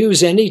I can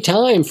use any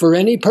time for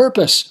any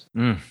purpose.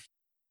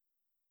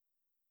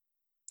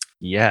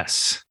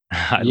 Yes.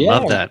 I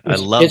love that. I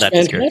love that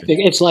description.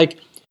 It's like,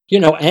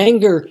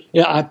 anger.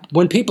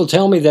 When people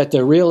tell me that they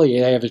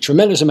have a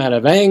tremendous amount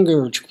of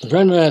anger, a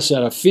tremendous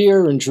amount of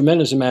fear, and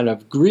tremendous amount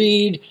of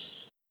greed,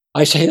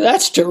 I say,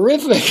 that's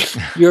terrific.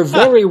 You're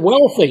very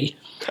wealthy.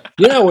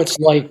 It's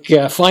like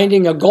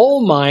finding a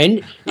gold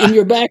mine in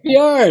your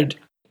backyard.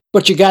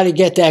 But you got to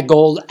get that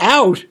gold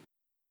out,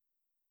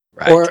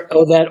 right. or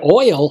that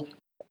oil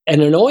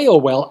and an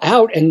oil well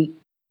out,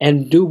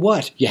 and do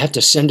what? You have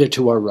to send it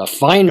to a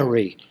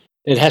refinery.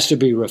 It has to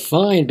be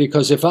refined,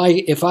 because if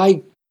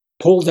I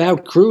pulled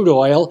out crude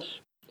oil,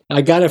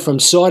 I got it from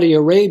Saudi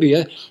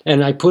Arabia,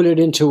 and I put it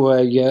into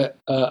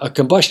a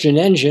combustion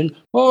engine.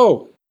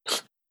 Oh,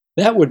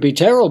 that would be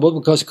terrible,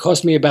 because it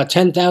cost me about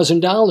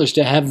 $10,000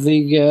 to have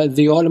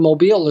the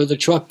automobile or the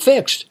truck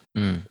fixed.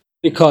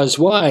 Because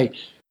why?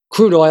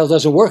 Crude oil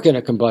doesn't work in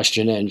a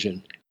combustion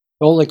engine.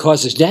 It only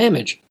causes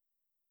damage.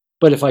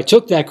 But if I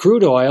took that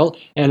crude oil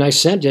and I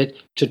sent it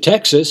to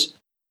Texas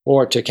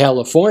or to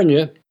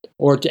California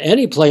or to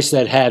any place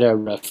that had a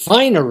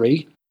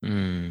refinery,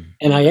 and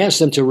I asked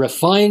them to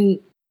refine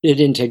it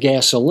into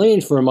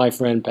gasoline for my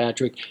friend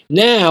Patrick,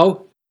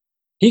 now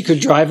he could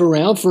drive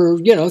around for,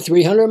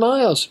 300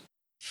 miles.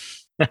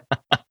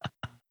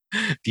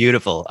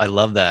 Beautiful. I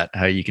love that.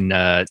 How you can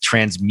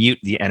transmute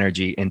the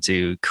energy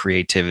into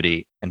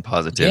creativity and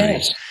positivity.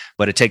 Yes.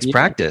 But it takes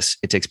practice.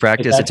 It takes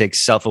practice. It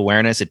takes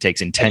self-awareness. It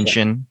takes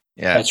intention.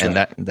 Yeah. That's and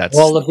right. that's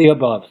all of the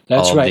above.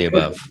 That's all right. Of the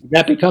above.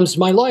 That becomes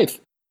my life.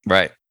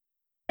 Right.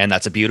 And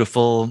that's a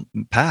beautiful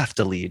path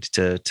to lead,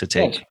 to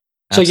take. Yes.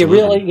 So you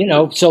really,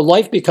 so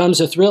life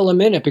becomes a thrill a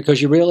minute,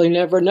 because you really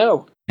never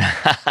know.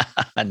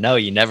 No,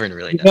 you never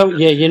really know.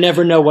 You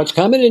never know what's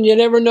coming, and you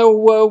never know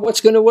what's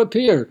going to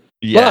appear.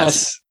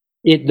 Yes.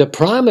 But the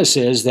promise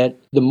is that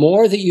the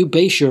more that you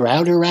base your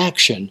outer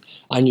action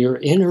on your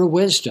inner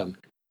wisdom,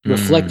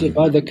 reflected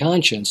by the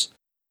conscience,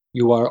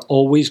 you are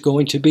always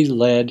going to be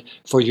led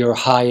for your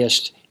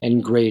highest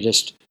and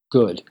greatest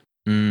good.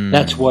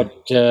 That's what,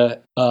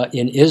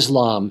 in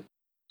Islam,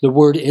 the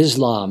word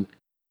Islam,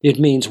 it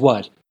means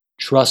what?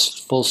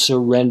 Trustful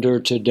surrender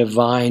to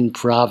divine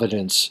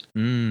providence.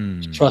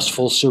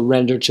 Trustful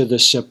surrender to the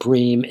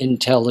supreme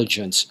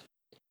intelligence.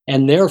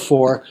 And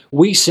therefore,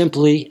 we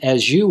simply,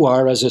 as you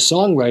are as a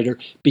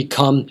songwriter,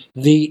 become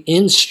the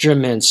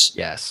instruments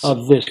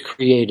of this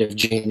creative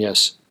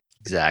genius.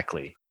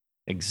 Exactly.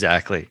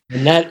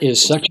 And that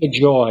is such a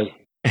joy.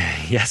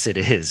 Yes, it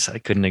is. I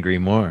couldn't agree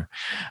more.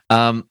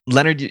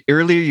 Leonard,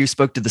 earlier you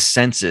spoke to the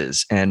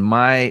senses, and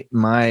my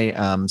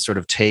sort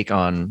of take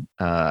on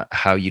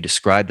how you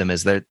describe them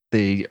is that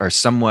they are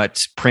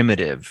somewhat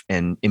primitive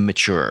and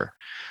immature.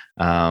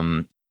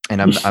 And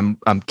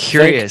I'm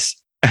curious.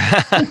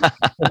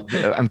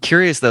 I'm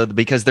curious though,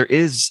 because there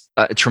is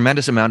a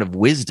tremendous amount of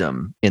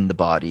wisdom in the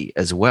body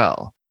as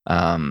well,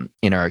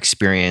 in our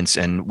experience,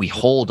 and we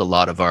hold a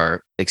lot of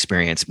our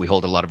experience, we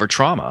hold a lot of our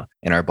trauma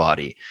in our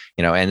body,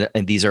 and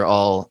these are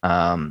all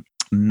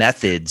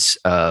methods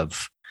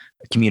of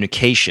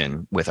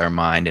communication with our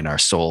mind and our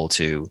soul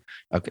to,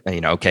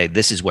 okay,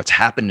 this is what's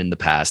happened in the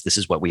past, this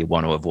is what we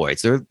want to avoid.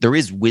 So there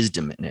is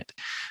wisdom in it.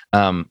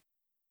 I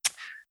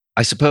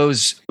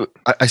suppose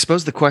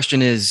the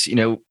question is,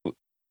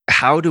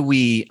 how do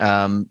we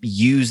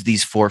use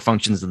these four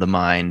functions of the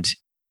mind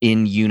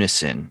in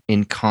unison,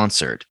 in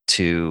concert,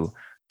 to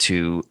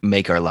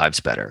make our lives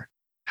better?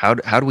 How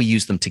do we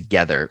use them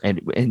together,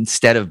 and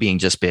instead of being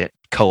just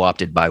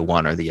co-opted by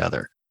one or the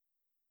other?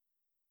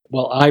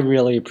 Well, I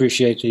really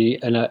appreciate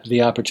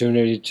the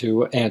opportunity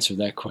to answer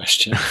that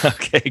question.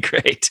 Okay,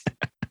 great.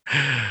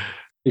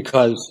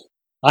 Because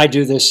I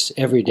do this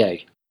every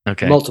day,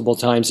 multiple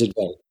times a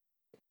day.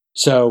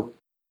 So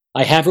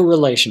I have a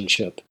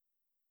relationship.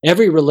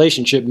 Every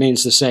relationship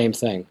means the same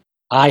thing.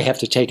 I have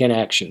to take an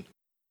action.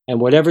 And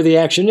whatever the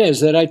action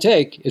is that I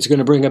take, it's going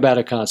to bring about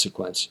a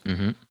consequence.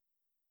 Mm-hmm.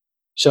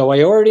 So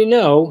I already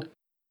know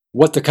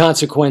what the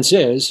consequence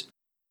is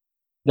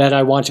that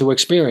I want to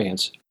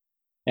experience.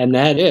 And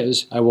that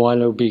is, I want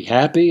to be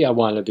happy, I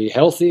want to be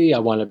healthy, I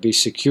want to be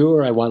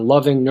secure, I want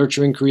loving,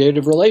 nurturing,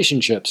 creative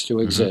relationships to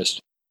exist.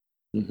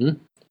 Mm-hmm.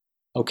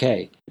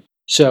 Okay,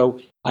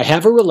 so I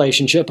have a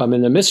relationship, I'm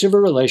in the midst of a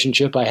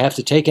relationship, I have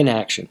to take an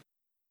action.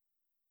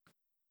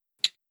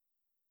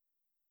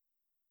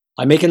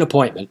 I make an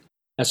appointment.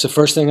 That's the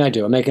first thing I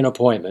do. I make an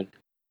appointment.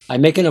 I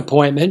make an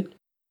appointment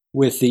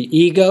with the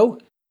ego,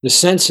 the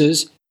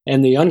senses,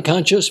 and the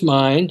unconscious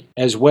mind,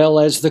 as well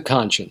as the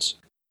conscience.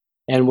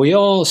 And we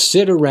all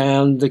sit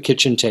around the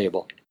kitchen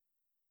table.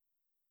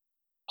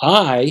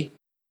 I,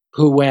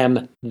 who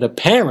am the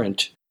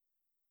parent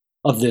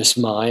of this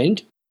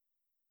mind,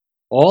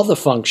 all the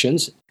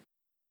functions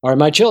are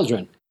my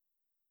children.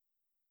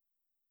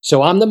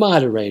 So I'm the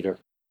moderator.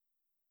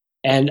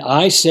 And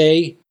I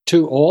say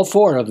to all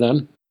four of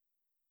them,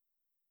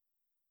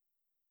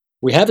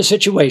 we have a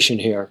situation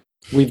here.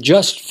 We've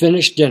just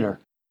finished dinner.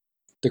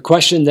 The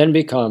question then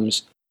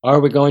becomes,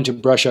 are we going to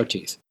brush our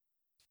teeth?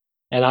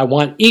 And I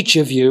want each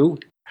of you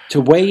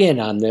to weigh in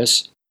on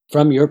this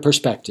from your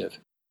perspective.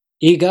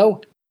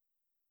 Ego,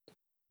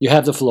 you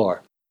have the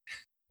floor.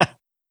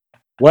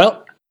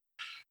 Well,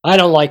 I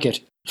don't like it.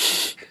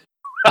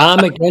 I'm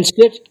against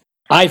it.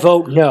 I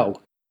vote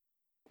no.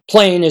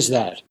 Plain as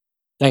that.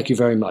 Thank you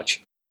very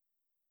much.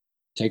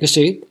 Take a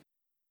seat,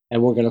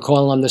 and we're going to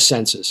call on the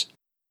senses.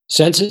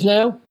 Senses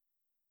now?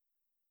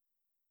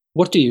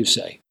 What do you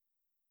say?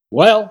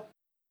 Well,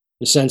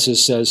 the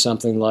senses says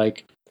something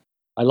like,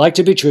 I like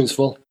to be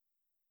truthful,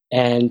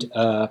 and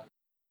I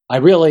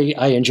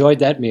enjoyed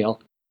that meal.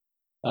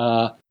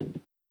 But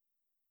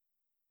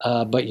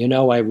you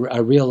know, I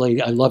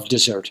love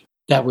dessert.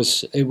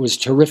 It was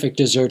terrific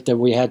dessert that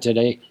we had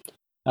today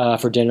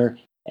for dinner,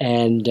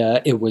 and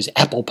it was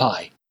apple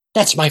pie.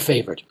 That's my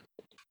favorite.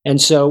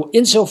 And so,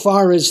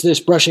 insofar as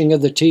this brushing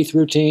of the teeth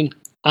routine,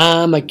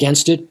 I'm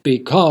against it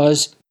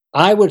because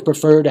I would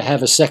prefer to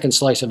have a second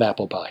slice of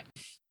apple pie.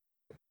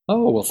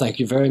 Oh, well, thank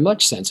you very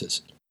much,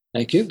 senses.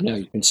 Thank you. Now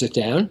you can sit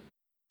down.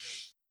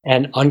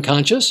 And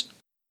unconscious?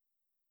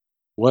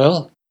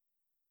 Well,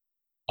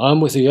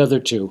 I'm with the other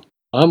two.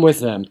 I'm with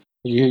them.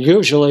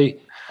 Usually,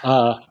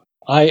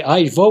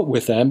 I vote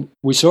with them.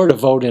 We sort of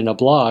vote in a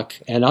block,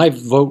 and I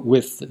vote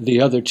with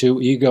the other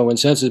two, ego and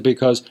senses,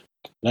 because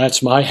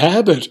that's my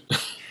habit.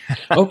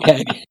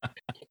 Okay.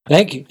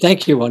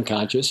 Thank you,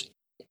 unconscious.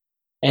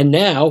 And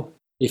now,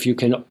 if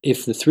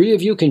the three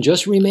of you can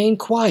just remain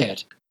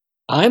quiet,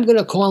 I'm going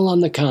to call on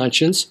the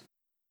conscience,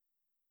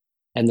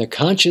 and the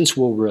conscience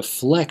will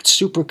reflect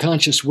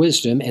superconscious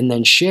wisdom and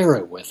then share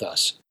it with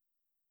us.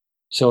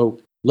 So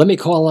let me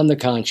call on the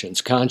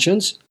conscience.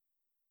 Conscience?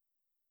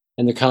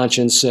 And the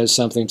conscience says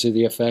something to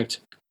the effect,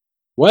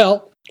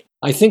 well,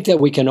 I think that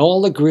we can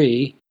all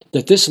agree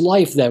that this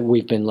life that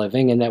we've been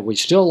living and that we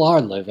still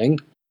are living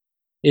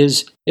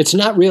it's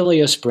not really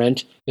a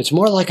sprint. It's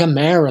more like a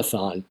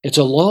marathon. It's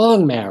a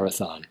long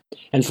marathon.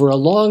 And for a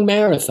long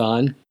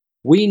marathon,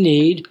 we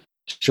need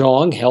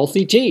strong,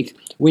 healthy teeth.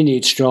 We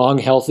need strong,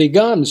 healthy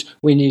gums.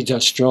 We need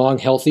a strong,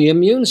 healthy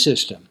immune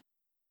system.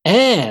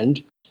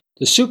 And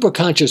the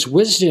superconscious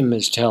wisdom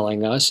is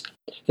telling us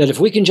that if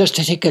we can just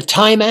take a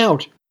time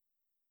out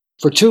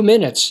for 2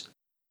 minutes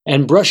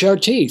and brush our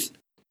teeth,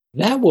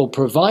 that will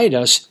provide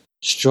us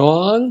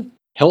strong,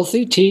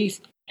 healthy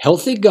teeth,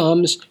 healthy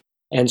gums,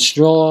 and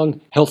strong,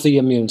 healthy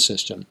immune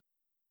system.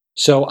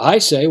 So I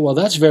say, well,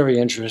 that's very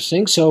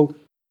interesting. So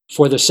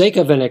for the sake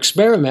of an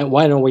experiment,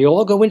 why don't we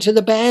all go into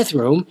the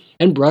bathroom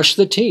and brush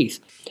the teeth?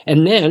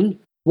 And then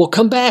we'll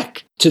come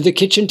back to the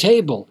kitchen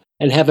table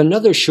and have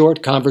another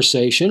short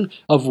conversation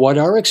of what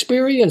our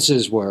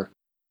experiences were.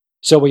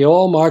 So we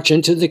all march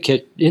into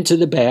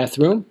the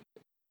bathroom,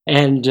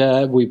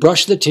 and we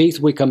brush the teeth.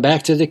 We come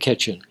back to the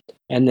kitchen.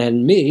 And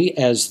then me,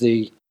 as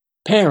the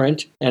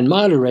parent and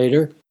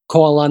moderator,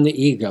 call on the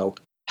ego.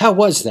 How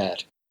was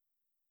that?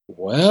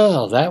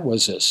 Well, that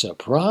was a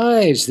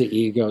surprise, the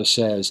ego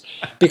says,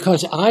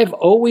 because I've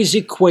always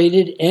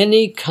equated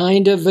any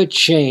kind of a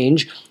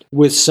change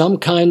with some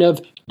kind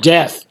of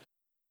death.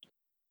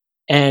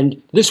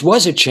 And this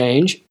was a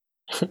change,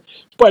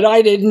 but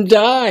I didn't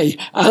die.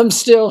 I'm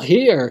still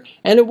here,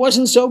 and it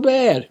wasn't so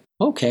bad.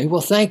 Okay,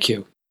 well, thank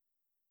you.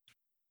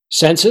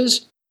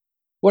 Senses?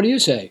 What do you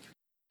say?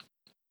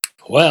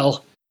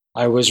 Well,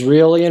 I was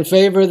really in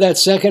favor of that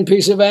second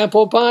piece of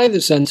apple pie,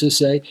 the senses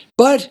say.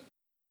 But,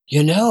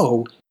 you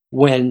know,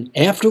 when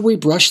after we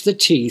brushed the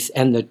teeth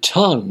and the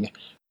tongue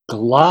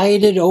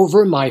glided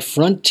over my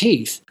front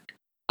teeth,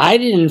 I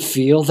didn't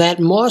feel that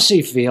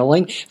mossy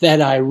feeling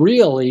that I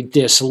really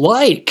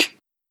dislike.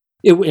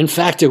 In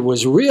fact, it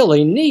was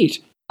really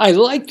neat. I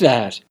liked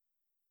that.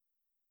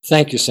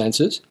 Thank you,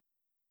 senses.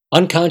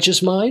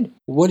 Unconscious mind,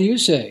 what do you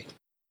say?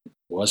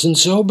 Wasn't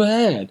so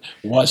bad.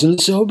 Wasn't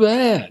so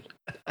bad.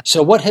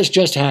 So what has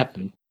just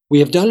happened? We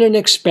have done an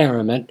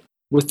experiment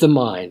with the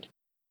mind.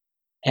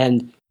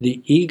 And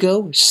the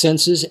ego,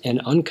 senses,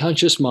 and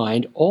unconscious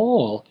mind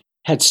all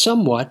had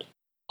somewhat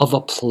of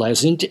a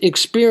pleasant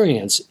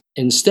experience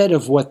instead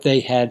of what they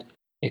had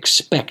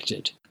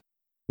expected.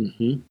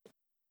 And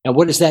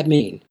what does that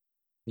mean?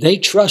 They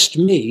trust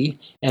me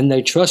and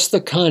they trust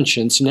the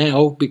conscience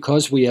now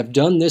because we have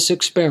done this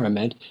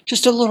experiment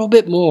just a little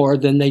bit more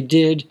than they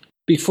did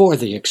before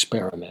the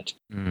experiment.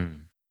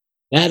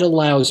 That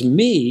allows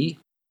me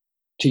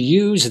to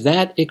use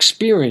that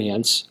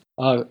experience,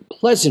 a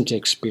pleasant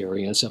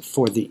experience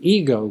for the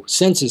ego,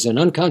 senses, and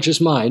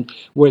unconscious mind,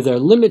 where their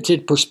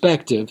limited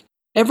perspective,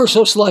 ever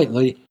so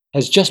slightly,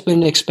 has just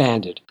been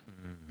expanded.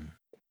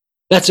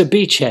 That's a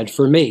beachhead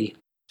for me.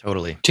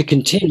 Totally. To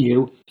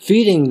continue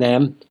feeding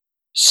them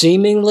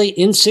seemingly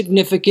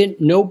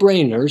insignificant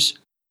no-brainers.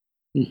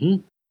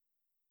 And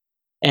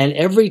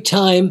every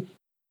time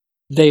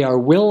they are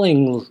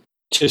willing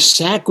to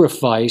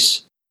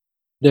sacrifice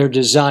their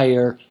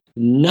desire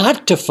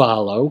not to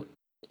follow,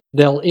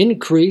 they'll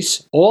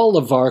increase all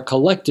of our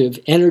collective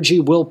energy,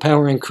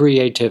 willpower, and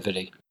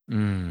creativity.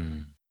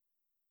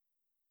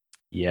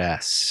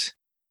 Yes.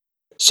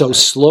 So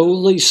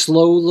slowly,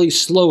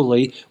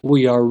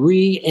 we are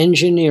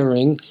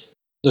re-engineering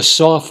the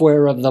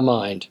software of the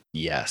mind.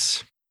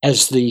 Yes.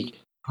 As the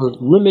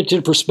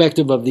limited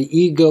perspective of the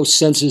ego,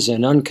 senses,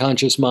 and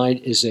unconscious mind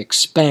is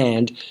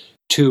expand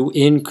to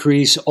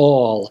increase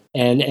all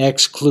and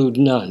exclude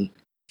none.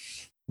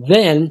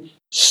 Then,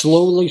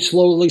 slowly,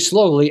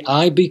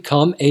 I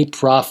become a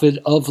prophet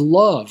of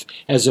love,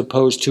 as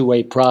opposed to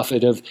a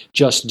prophet of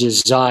just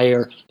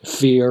desire,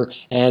 fear,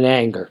 and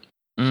anger.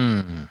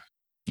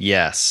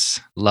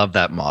 Yes, love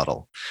that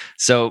model.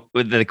 So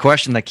the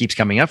question that keeps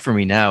coming up for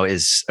me now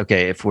is,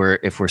 okay, if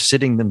we're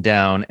sitting them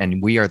down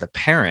and we are the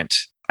parent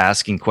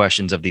asking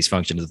questions of these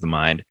functions of the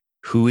mind,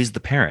 who is the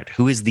parent?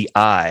 Who is the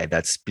I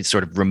that's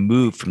sort of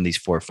removed from these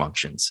four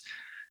functions?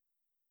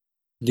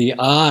 The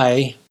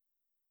I,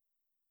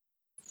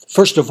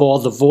 first of all,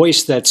 the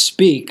voice that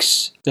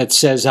speaks, that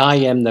says, I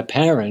am the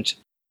parent,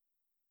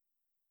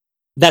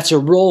 that's a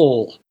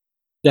role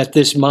that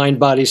this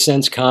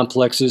mind-body-sense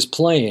complex is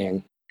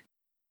playing.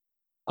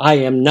 I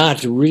am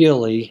not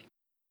really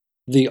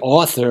the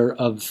author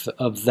of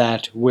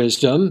that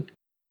wisdom.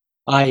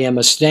 I am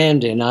a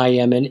stand-in. I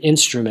am an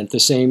instrument, the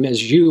same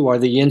as you are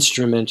the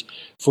instrument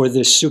for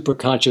this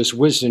superconscious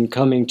wisdom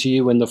coming to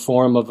you in the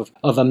form of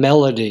a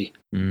melody.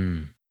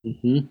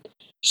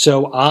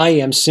 So I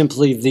am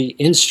simply the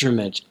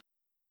instrument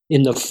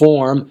in the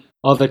form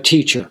of a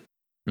teacher.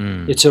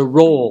 It's a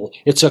role.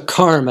 It's a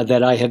karma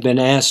that I have been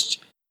asked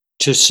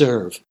to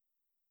serve.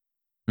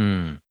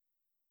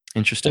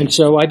 Interesting. And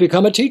so I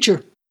become a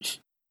teacher.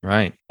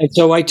 Right. And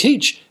so I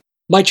teach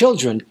my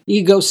children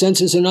ego,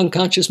 senses, and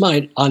unconscious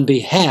mind on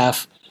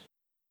behalf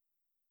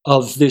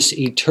of this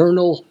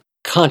eternal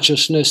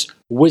consciousness,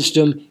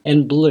 wisdom,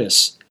 and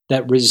bliss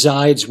that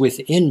resides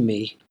within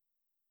me,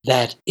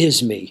 that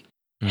is me,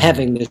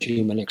 having this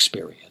human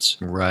experience.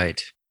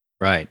 Right.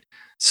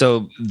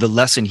 So the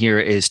lesson here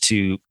is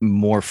to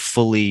more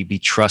fully be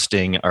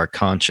trusting our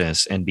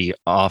conscious and be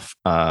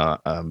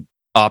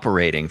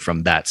operating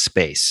from that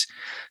space.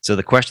 So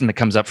the question that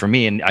comes up for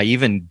me, and I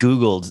even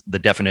Googled the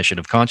definition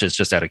of conscious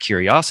just out of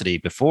curiosity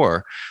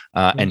before,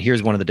 and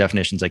here's one of the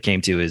definitions I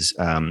came to is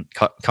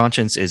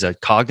conscience is a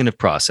cognitive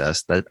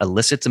process that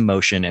elicits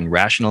emotion and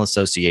rational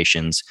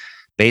associations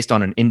based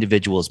on an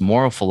individual's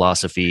moral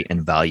philosophy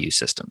and value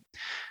system,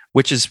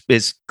 which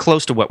is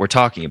close to what we're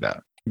talking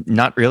about.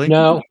 Not really?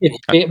 No,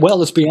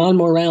 it's beyond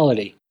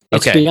morality.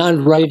 It's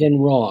beyond right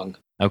and wrong.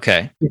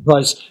 Okay.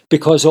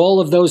 Because all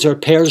of those are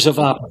pairs of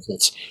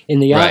opposites. In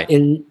the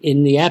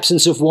in the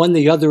absence of one,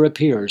 the other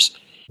appears.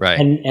 Right.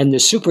 And the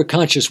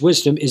superconscious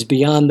wisdom is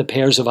beyond the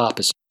pairs of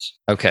opposites.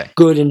 Okay.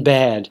 Good and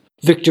bad,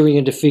 victory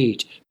and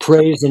defeat,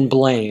 praise and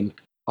blame.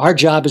 Our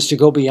job is to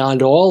go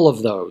beyond all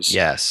of those.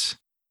 Yes.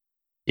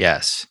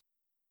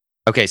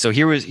 Okay, so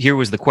here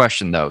was the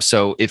question though.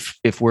 So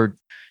if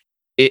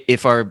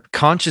our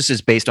conscious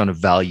is based on a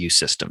value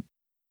system,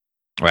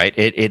 right?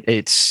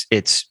 It's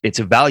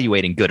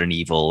evaluating good and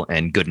evil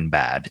and good and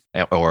bad,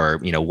 or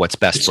what's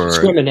best for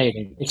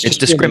discriminating. It's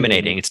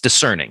discriminating. It's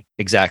discerning.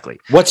 Exactly.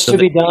 What's to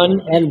be done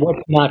and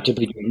what's not to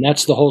be done.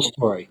 That's the whole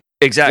story.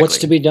 Exactly. What's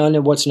to be done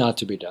and what's not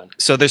to be done.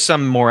 So there's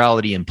some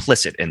morality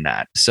implicit in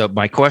that. So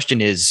my question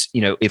is,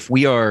 if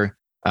we are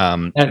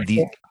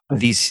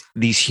these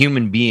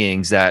human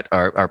beings that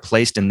are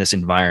placed in this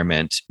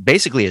environment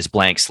basically as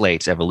blank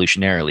slates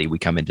evolutionarily, we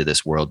come into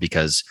this world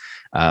because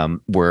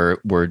we're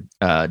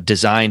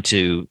designed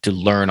to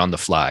learn on the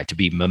fly, to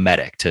be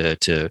mimetic,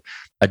 to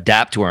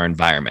adapt to our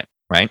environment,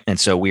 right? And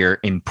so we're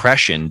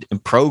impressioned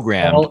and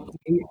programmed.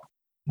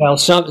 Well,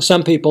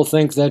 some people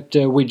think that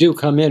we do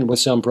come in with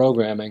some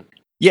programming.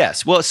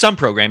 Yes, well, some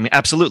programming,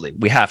 absolutely,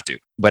 we have to,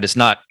 but it's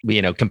not,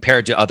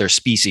 compared to other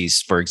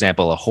species. For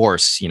example, a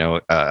horse,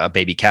 a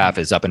baby calf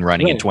is up and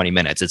running in 20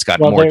 minutes. It's got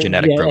more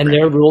genetic programming,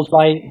 and they're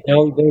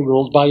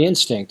ruled by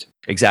instinct.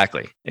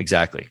 Exactly. They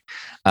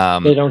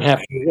don't have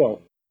to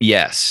will.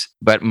 Yes,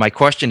 but my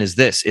question is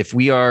this: if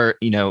we are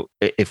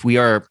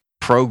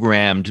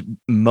programmed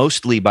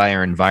mostly by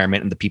our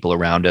environment and the people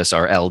around us,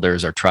 our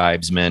elders, our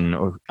tribesmen,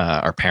 or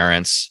our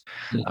parents,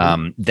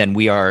 then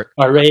we are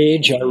our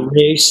age, our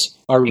race,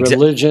 our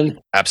religion,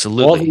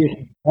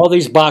 absolutely all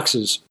these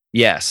boxes.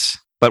 Yes.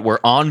 But we're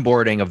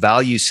onboarding a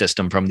value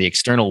system from the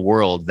external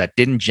world that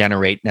didn't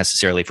generate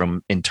necessarily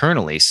from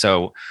internally.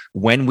 So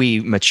when we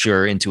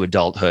mature into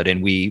adulthood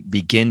and we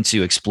begin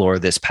to explore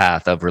this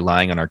path of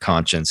relying on our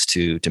conscience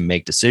to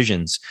make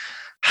decisions,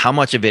 how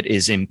much of it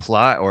is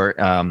implied or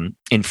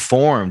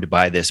informed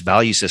by this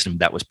value system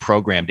that was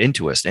programmed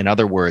into us? In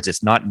other words,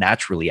 it's not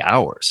naturally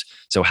ours.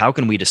 So how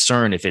can we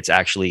discern if it's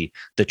actually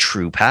the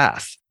true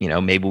path?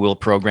 Maybe we'll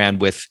program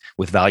with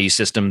value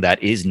system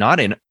that is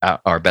not in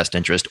our best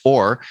interest,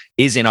 or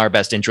is in our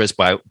best interest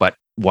but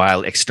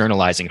while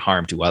externalizing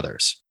harm to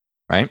others,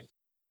 right?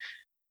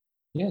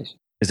 Yes.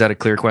 Is that a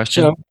clear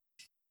question? So,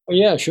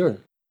 yeah, sure.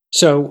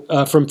 So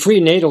from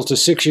prenatal to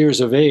 6 years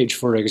of age,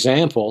 for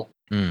example,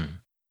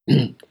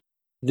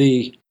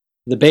 the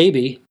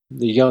baby,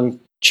 the young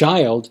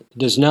child,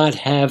 does not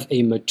have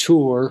a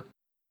mature,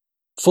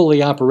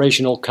 fully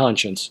operational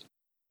conscience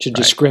to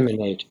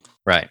discriminate,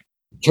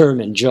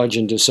 determine, judge,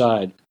 and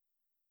decide.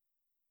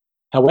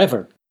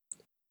 However,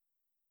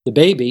 the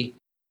baby,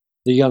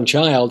 the young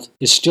child,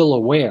 is still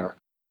aware,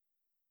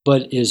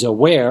 but is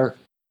aware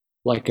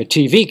like a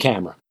TV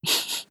camera.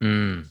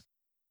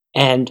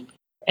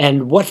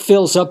 And what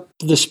fills up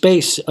the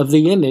space of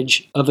the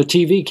image of a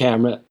TV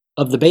camera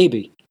of the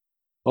baby?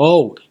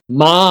 Oh,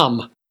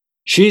 mom,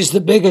 she's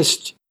the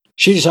biggest.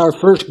 She's our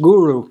first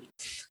guru.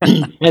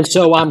 And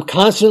so I'm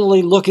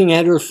constantly looking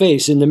at her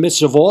face in the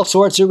midst of all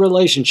sorts of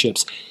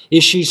relationships.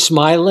 Is she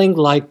smiling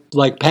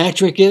like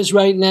Patrick is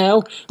right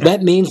now?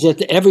 That means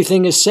that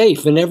everything is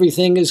safe and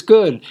everything is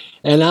good.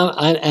 And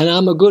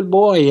I'm a good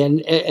boy,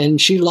 and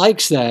she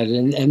likes that,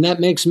 and that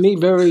makes me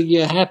very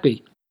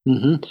happy.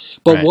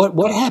 But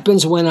what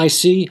happens when I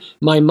see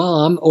my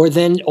mom, or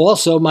then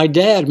also my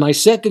dad, my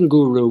second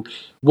guru?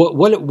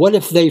 What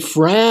if they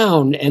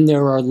frown and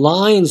there are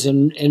lines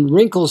and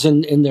wrinkles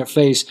in their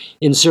face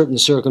in certain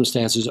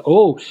circumstances?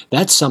 Oh,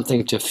 that's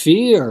something to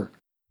fear.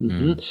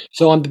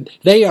 So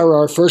they are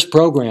our first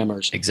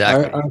programmers.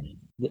 Exactly.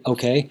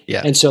 Okay.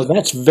 Yeah. And so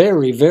that's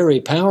very, very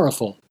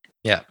powerful.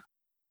 Yeah.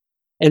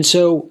 And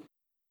so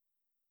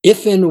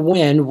if and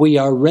when we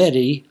are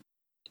ready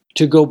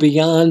to go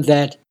beyond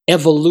that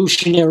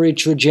evolutionary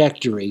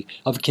trajectory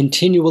of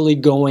continually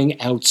going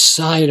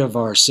outside of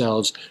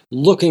ourselves,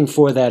 looking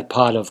for that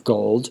pot of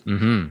gold,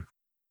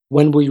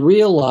 when we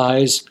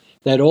realize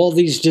that all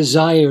these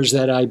desires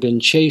that I've been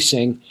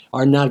chasing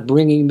are not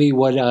bringing me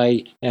what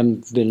I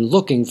am been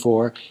looking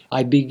for,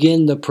 I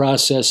begin the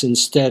process.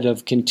 Instead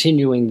of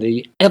continuing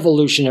the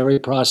evolutionary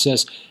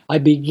process, I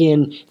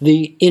begin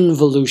the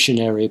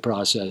involutionary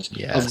process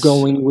of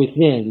going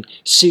within,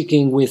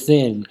 seeking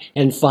within,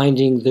 and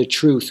finding the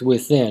truth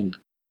within.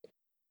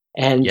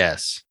 And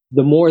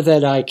the more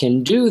that I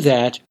can do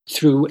that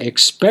through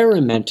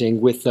experimenting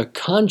with the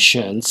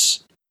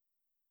conscience,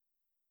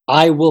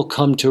 I will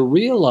come to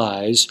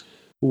realize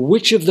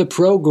which of the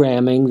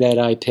programming that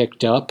I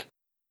picked up,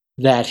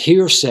 that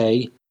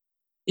hearsay,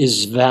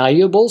 is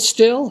valuable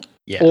still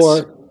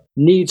or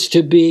needs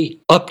to be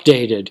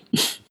updated.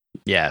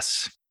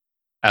 Yes,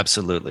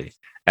 absolutely.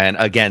 And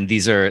again,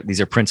 these are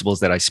principles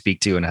that I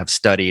speak to and have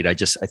studied. I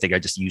think I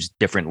just use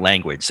different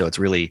language. So it's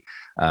really,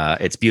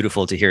 it's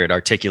beautiful to hear it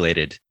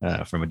articulated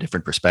from a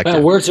different perspective.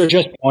 Well, words are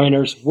just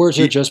pointers. Words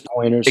are just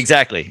pointers.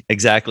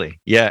 Exactly.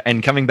 Yeah.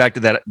 And coming back to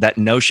that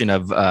notion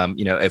of,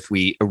 if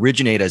we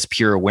originate as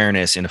pure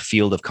awareness in a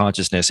field of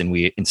consciousness and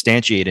we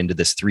instantiate into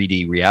this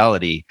 3D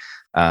reality,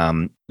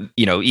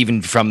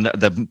 even from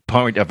the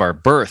point of our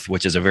birth,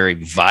 which is a very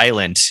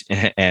violent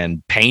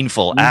and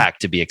painful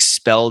act to be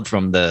expelled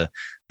from the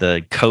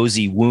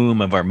cozy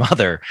womb of our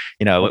mother,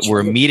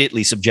 we're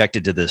immediately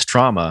subjected to this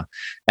trauma.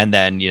 And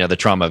then, the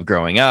trauma of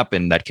growing up,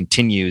 and that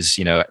continues,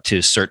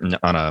 to certain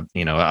on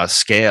a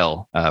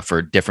scale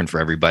for different for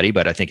everybody.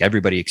 But I think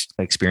everybody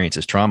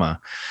experiences trauma.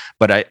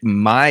 But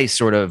my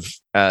sort of,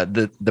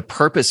 the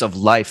purpose of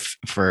life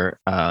for,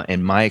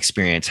 in my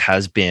experience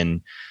has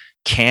been,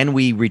 can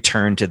we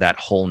return to that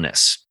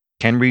wholeness?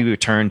 Can we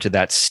return to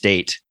that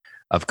state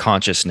of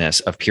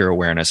consciousness, of pure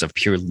awareness, of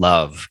pure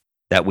love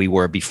that we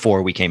were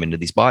before we came into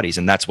these bodies?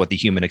 And that's what the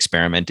human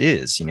experiment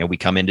is. We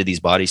come into these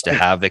bodies to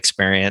have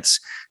experience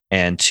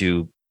and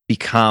to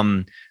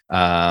become,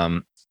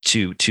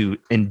 to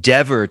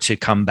endeavor to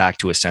come back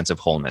to a sense of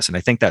wholeness. And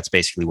I think that's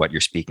basically what you're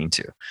speaking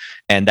to.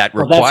 And that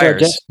requires... That's our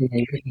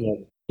destiny, isn't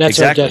it? That's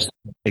our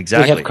destiny.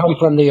 Exactly. We have come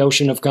from the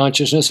ocean of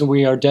consciousness, and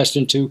we are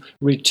destined to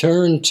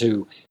return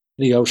to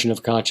the ocean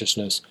of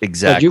consciousness.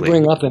 Exactly. But you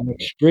bring up an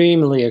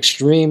extremely,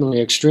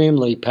 extremely,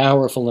 extremely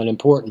powerful and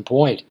important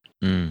point.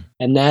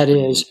 And that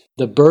is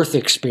the birth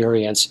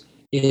experience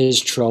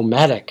is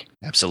traumatic.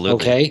 Absolutely.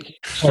 Okay.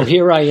 So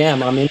here I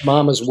am. I'm in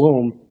mama's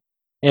womb,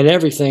 and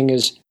everything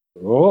is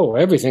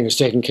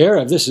taken care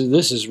of. This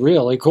is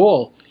really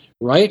cool,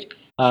 right?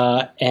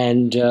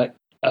 And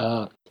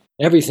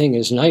everything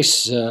is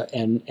nice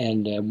and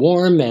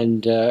warm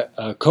and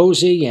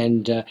cozy,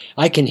 and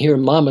I can hear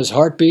Mama's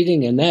heart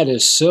beating, and that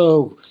is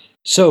so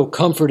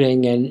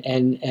comforting,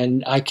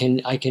 and I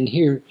can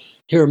hear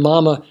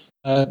Mama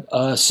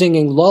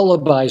singing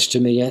lullabies to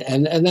me,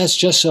 and that's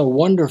just so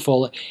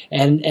wonderful.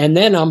 And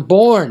then I'm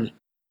born.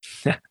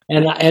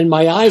 And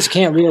my eyes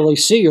can't really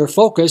see or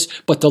focus,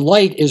 but the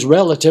light is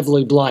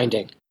relatively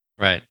blinding.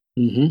 Right.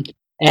 Mm-hmm.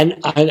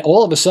 And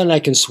all of a sudden I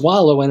can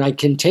swallow and I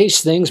can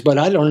taste things, but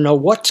I don't know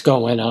what's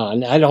going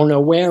on. I don't know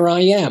where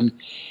I am.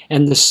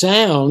 And the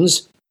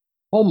sounds,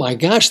 oh my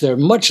gosh, they're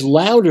much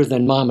louder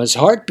than Mama's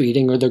heart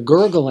beating or the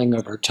gurgling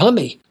of her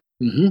tummy.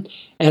 Mm-hmm.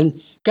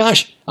 And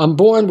gosh, I'm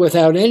born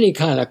without any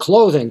kind of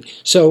clothing,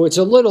 so it's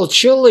a little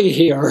chilly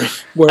here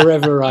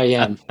wherever I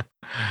am.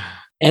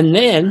 And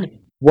then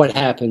what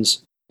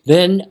happens?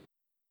 Then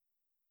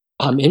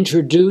I'm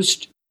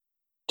introduced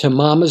to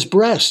Mama's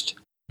breast,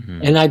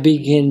 and I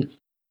begin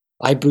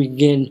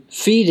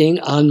feeding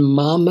on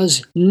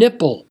Mama's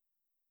nipple,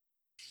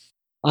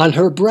 on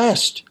her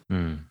breast,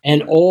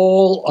 and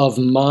all of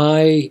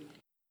my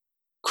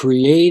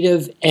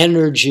creative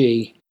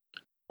energy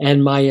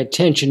and my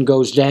attention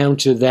goes down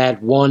to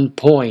that one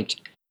point,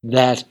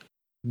 that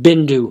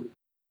bindu,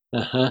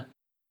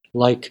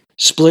 like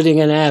splitting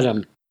an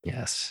atom.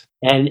 Yes.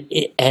 And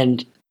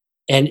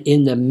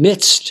in the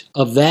midst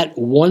of that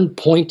one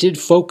pointed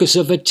focus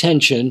of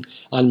attention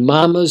on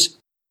Mama's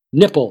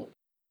nipple,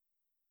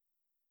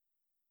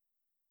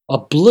 a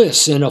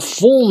bliss and a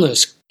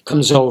fullness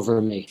comes over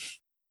me,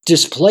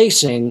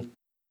 displacing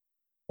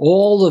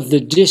all of the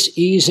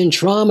dis-ease and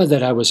trauma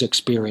that I was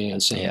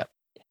experiencing. Yeah.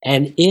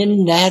 And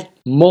in that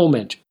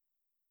moment,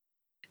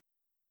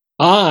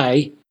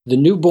 I, the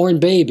newborn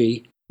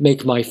baby,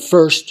 make my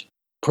first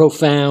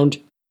profound,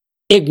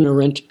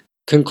 ignorant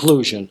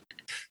conclusion.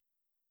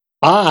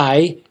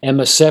 I am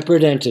a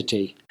separate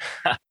entity.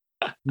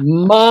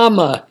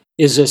 Mama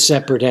is a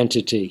separate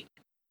entity.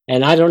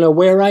 And I don't know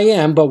where I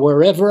am, but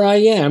wherever I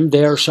am,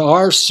 there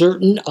are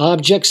certain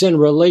objects and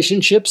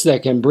relationships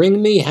that can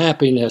bring me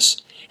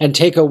happiness and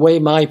take away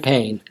my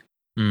pain.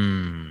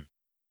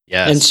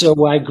 Yes. And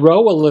so I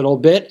grow a little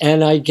bit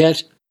and I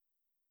get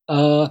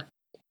a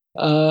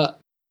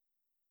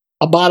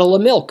bottle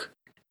of milk.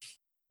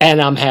 And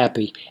I'm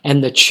happy.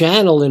 And the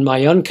channel in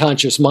my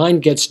unconscious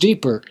mind gets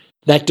deeper.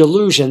 That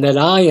delusion that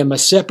I am a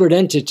separate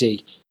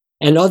entity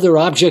and other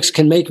objects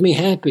can make me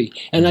happy.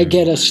 And I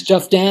get a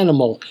stuffed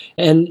animal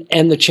and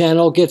the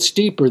channel gets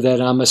deeper,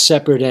 that I'm a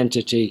separate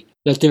entity,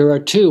 that there are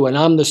two and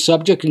I'm the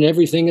subject and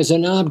everything is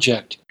an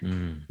object.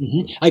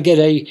 I get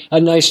a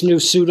nice new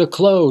suit of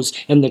clothes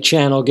and the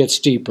channel gets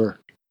deeper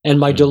and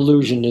my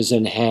delusion is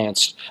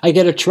enhanced. I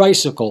get a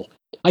tricycle.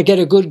 I get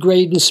a good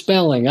grade in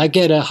spelling. I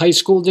get a high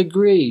school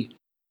degree.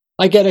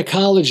 I get a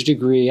college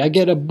degree. I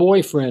get a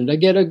boyfriend. I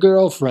get a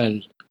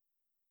girlfriend.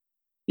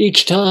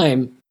 Each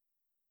time,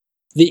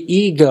 the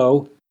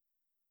ego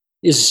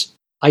is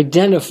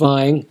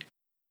identifying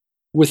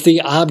with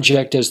the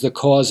object as the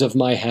cause of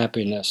my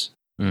happiness,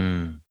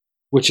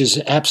 which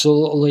is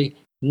absolutely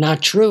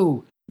not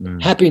true.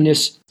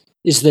 Happiness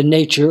is the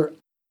nature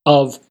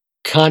of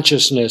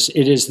consciousness.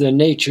 It is the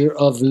nature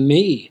of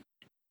me.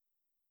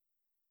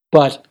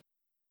 But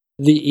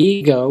the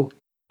ego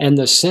and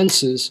the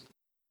senses,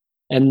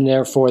 and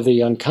therefore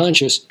the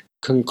unconscious,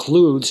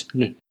 concludes,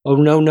 oh,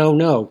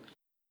 no.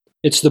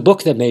 It's the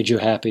book that made you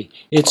happy.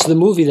 It's the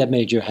movie that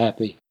made you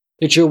happy.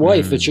 It's your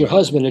wife, it's your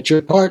husband, it's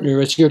your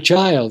partner, it's your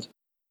child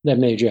that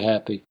made you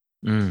happy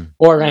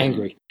or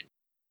angry.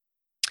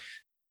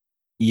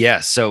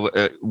 Yes. So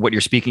what you're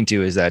speaking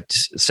to is that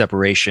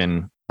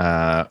separation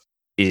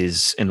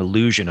is an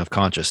illusion of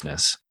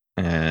consciousness.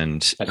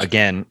 And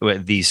again,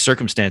 these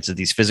circumstances,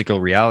 these physical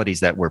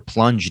realities that we're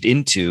plunged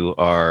into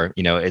are,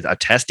 a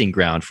testing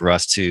ground for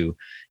us to,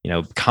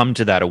 come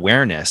to that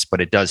awareness.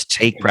 But it does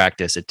take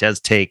practice. It does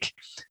take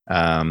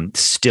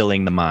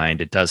stilling the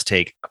mind. It does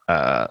take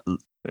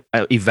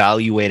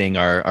evaluating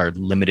our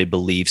limited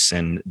beliefs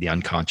and the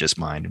unconscious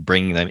mind and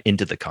bringing them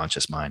into the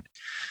conscious mind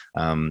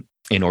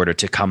in order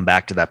to come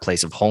back to that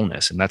place of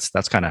wholeness. And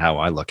that's kind of how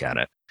I look at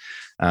it.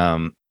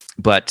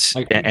 But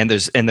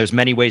there's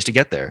many ways to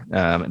get there.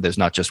 There's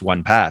not just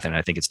one path, and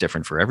I think it's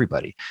different for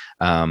everybody.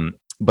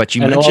 But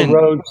you mentioned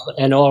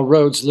all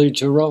roads lead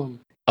to Rome.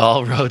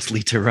 All roads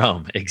lead to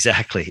Rome.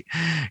 Exactly.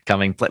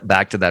 Coming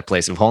back to that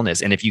place of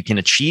wholeness. And if you can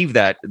achieve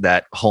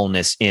that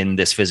wholeness in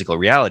this physical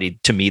reality,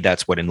 to me,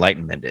 that's what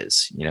enlightenment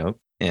is,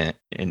 and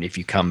if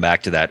you come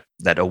back to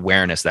that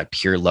awareness, that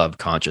pure love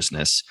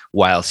consciousness,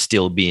 while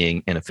still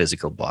being in a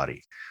physical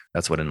body,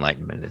 that's what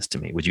enlightenment is to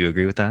me. Would you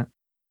agree with that?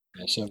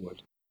 Yes, I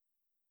would.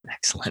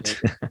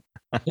 Excellent.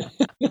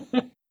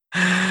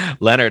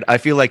 Leonard, I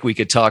feel like we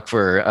could talk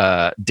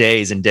for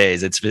days and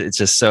days. It's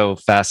just so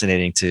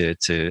fascinating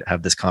to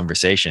have this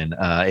conversation.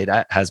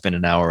 It has been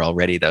an hour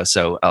already, though,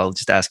 so I'll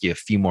just ask you a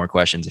few more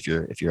questions if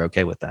you're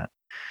okay with that.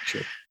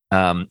 Sure.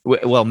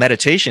 Well,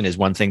 meditation is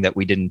one thing that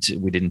we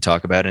didn't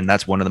talk about, and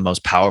that's one of the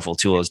most powerful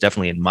tools,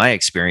 definitely in my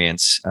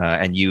experience.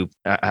 And you,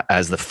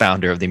 as the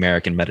founder of the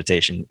American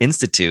Meditation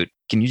Institute,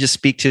 Can you just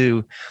speak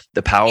to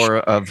the power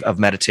of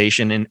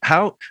meditation? And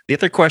how, the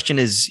other question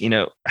is,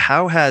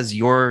 how has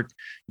your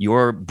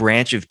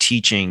branch of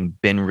teaching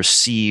been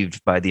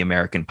received by the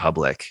American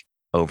public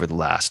over the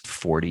last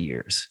 40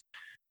 years?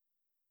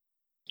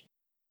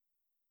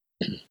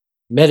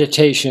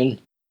 Meditation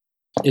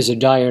is a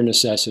dire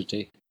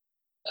necessity.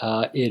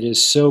 It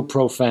is so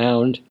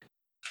profound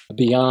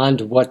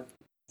beyond what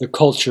the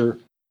culture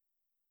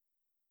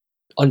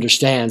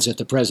understands at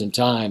the present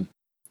time.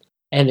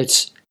 And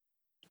it's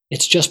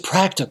just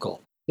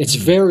practical. It's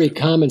very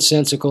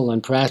commonsensical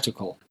and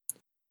practical.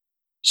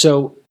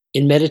 So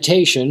in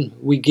meditation,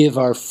 we give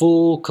our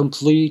full,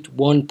 complete,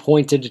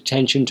 one-pointed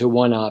attention to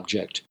one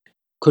object.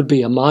 Could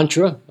be a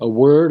mantra, a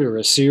word, or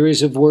a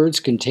series of words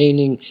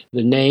containing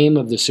the name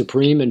of the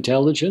Supreme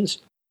Intelligence,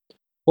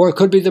 or it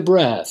could be the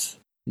breath.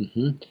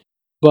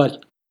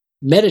 But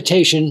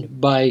meditation,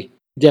 by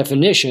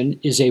definition,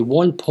 is a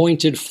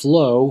one-pointed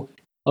flow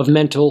of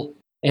mental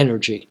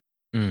energy.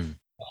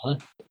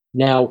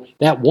 Now,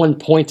 that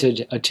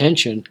one-pointed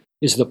attention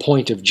is the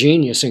point of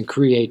genius and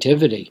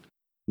creativity.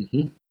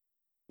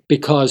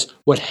 Because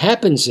what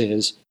happens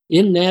is,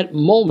 in that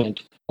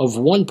moment of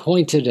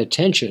one-pointed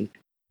attention,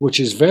 which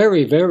is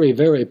very, very,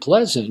 very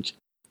pleasant,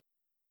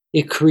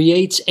 it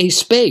creates a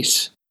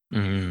space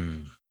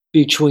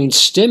between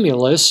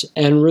stimulus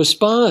and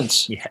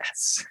response.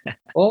 Yes.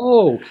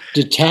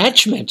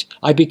 Detachment.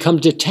 I become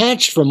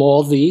detached from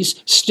all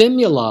these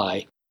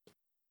stimuli.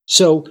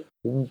 So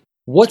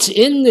what's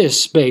in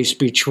this space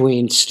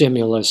between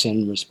stimulus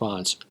and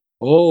response?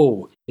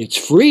 It's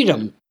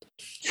freedom.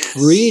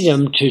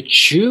 Freedom to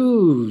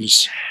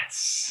choose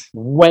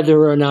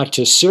whether or not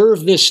to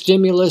serve this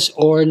stimulus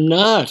or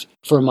not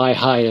for my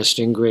highest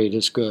and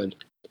greatest good.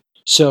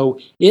 So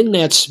in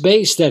that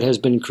space that has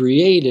been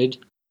created,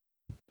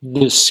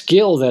 the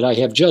skill that I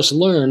have just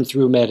learned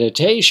through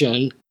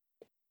meditation,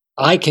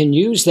 I can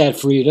use that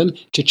freedom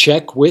to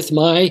check with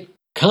my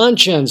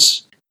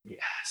conscience.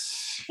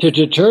 Yes. To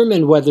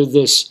determine whether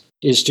this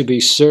is to be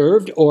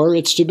served or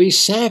it's to be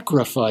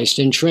sacrificed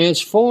and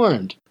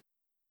transformed.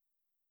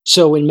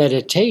 So in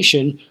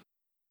meditation,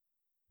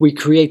 we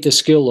create the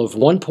skill of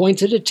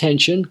one-pointed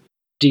attention,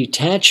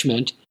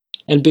 detachment,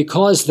 and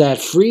because that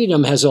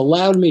freedom has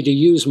allowed me to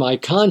use my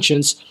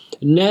conscience,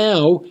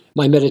 now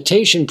my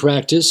meditation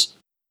practice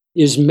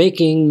is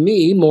making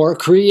me more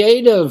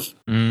creative.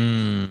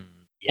 Yes.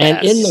 And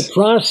in the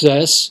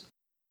process,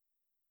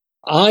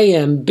 I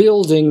am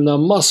building the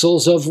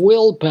muscles of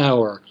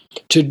willpower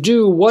to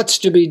do what's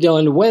to be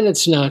done when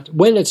it's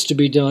to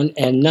be done,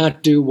 and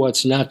not do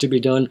what's not to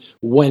be done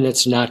when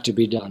it's not to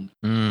be done.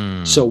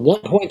 So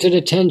one-pointed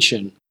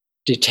attention,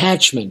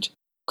 detachment,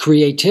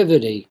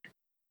 creativity,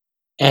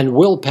 and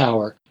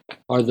willpower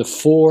are the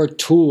 4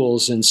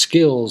 tools and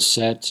skill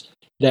sets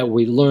that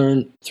we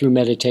learn through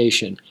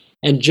meditation.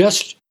 And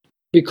just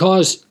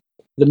because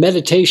the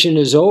meditation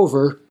is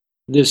over,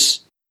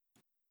 this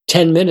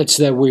 10 minutes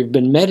that we've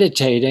been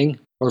meditating,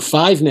 or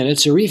 5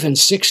 minutes, or even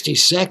 60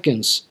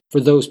 seconds for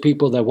those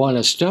people that want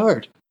to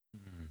start,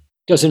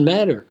 doesn't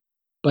matter.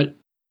 But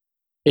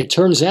it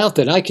turns out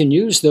that I can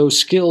use those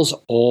skills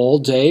all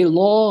day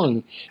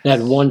long.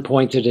 That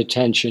one-pointed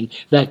attention,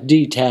 that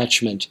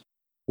detachment,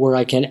 where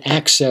I can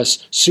access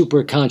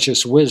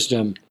superconscious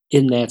wisdom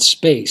in that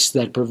space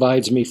that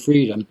provides me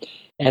freedom,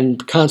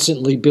 and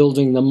constantly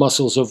building the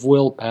muscles of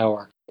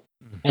willpower.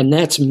 And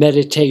that's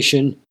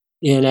meditation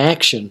in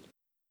action.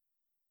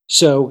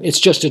 So it's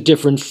just a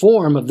different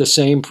form of the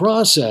same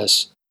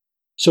process.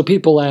 So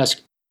people ask,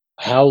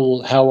 how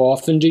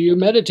often do you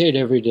meditate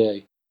every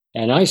day?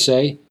 And I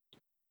say,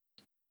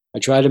 I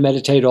try to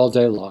meditate all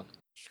day long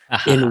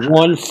in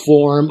one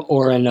form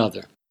or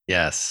another.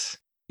 Yes.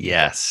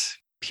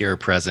 Pure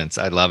presence.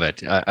 I love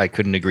it. I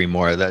couldn't agree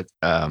more that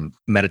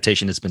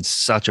meditation has been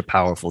such a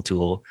powerful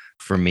tool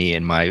for me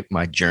in my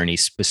journey,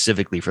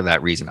 specifically for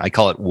that reason. I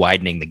call it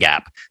widening the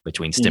gap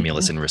between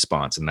stimulus and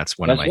response. And that's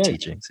one of my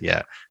teachings.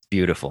 Yeah.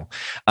 Beautiful.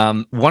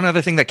 One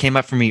other thing that came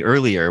up for me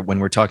earlier when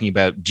we're talking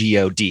about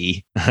God,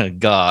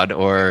 God,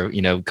 or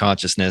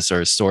consciousness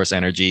or source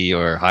energy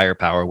or higher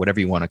power,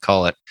 whatever you want to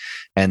call it,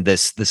 and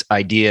this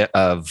idea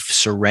of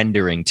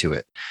surrendering to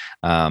it.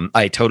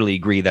 I totally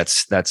agree.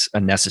 That's a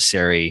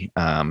necessary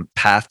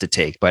path to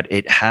take, but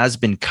it has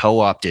been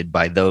co-opted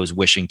by those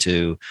wishing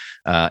to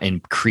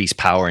increase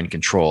power and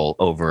control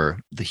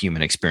over the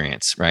human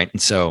experience, right?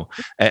 And so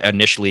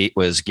initially it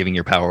was giving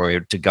your power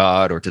to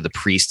God or to the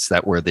priests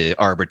that were the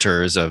arbiters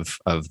of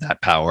that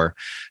power,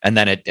 and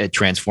then it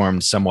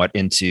transformed somewhat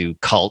into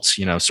cults.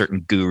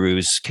 Certain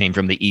gurus came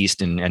from the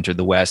East and entered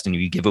the West, and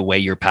you give away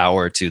your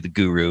power to the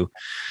guru.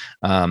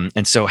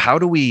 And so how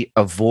do we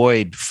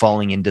avoid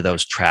falling into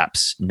those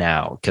traps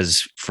now?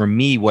 Because for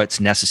me, what's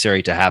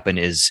necessary to happen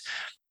is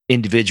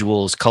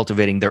individuals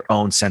cultivating their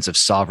own sense of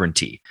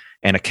sovereignty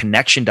and a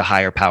connection to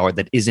higher power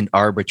that isn't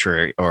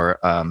arbitrary or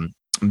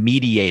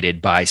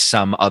mediated by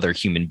some other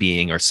human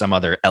being or some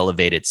other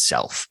elevated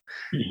self,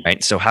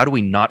 right? So how do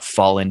we not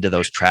fall into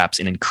those traps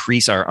and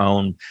increase our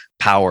own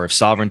power of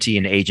sovereignty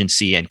and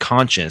agency and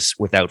conscience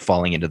without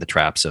falling into the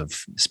traps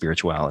of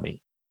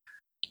spirituality?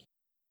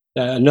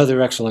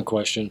 Another excellent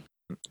question.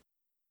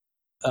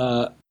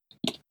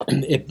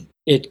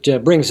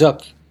 It brings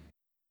up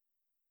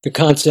the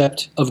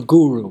concept of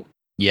guru,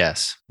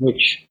 Yes.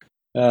 which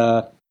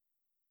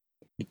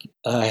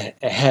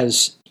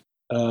has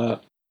a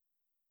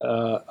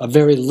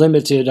very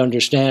limited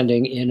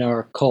understanding in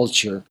our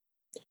culture.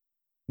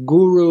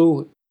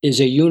 Guru is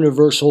a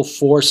universal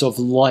force of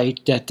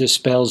light that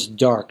dispels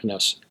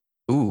darkness.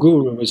 Ooh.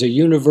 Guru is a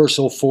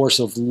universal force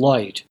of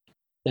light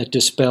that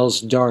dispels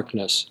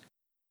darkness.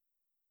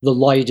 The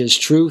light is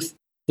truth,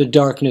 the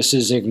darkness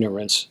is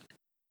ignorance.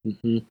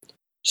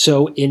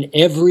 So in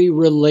every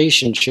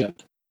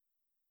relationship,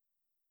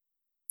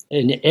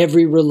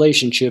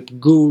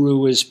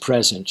 guru is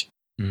present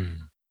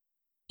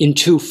in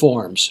two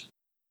forms: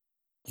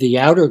 the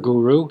outer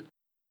guru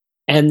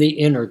and the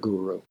inner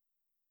guru.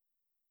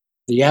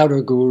 The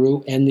outer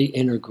guru and the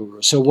inner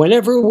guru. So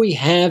whenever we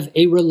have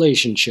a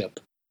relationship,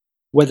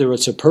 whether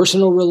it's a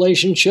personal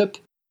relationship,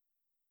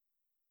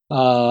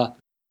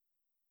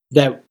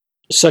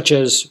 such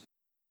as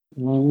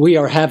we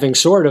are having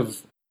sort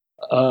of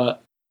a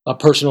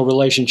personal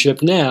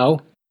relationship now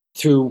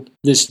through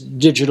this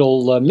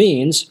digital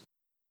means,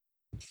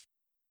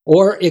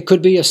 or it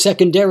could be a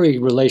secondary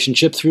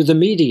relationship through the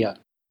media.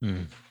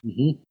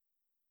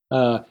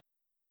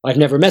 I've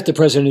never met the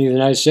President of the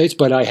United States,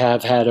 but I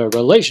have had a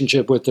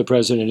relationship with the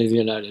President of the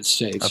United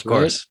States. Of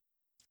course. Right?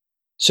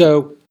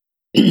 So,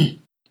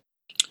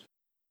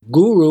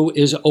 guru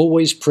is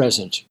always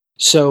present.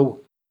 So,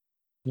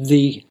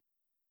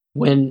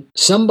 when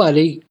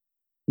somebody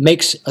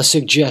makes a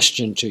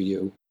suggestion to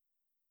you,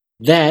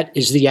 that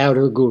is the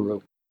outer guru.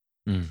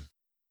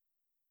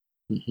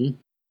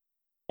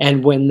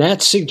 And when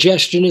that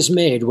suggestion is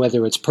made,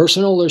 whether it's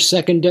personal or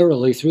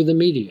secondarily through the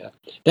media,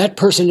 that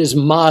person is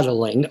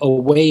modeling a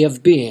way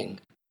of being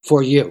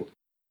for you.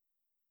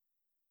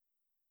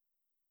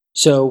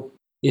 So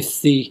if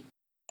the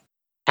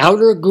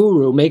outer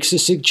guru makes a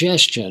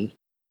suggestion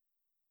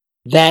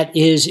that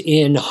is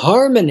in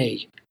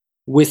harmony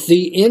with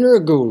the inner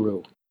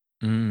guru,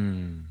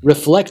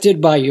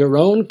 reflected by your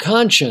own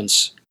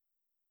conscience,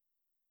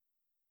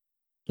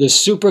 the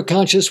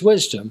superconscious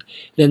wisdom,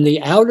 then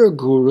the outer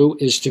guru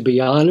is to be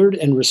honored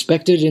and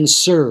respected and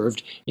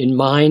served in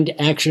mind,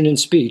 action, and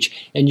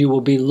speech, and you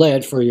will be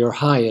led for your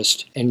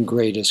highest and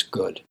greatest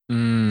good.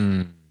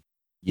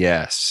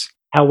 Yes.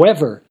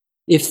 However,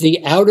 if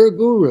the outer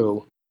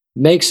guru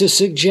makes a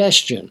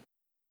suggestion,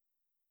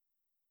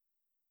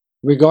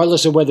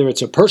 regardless of whether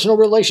it's a personal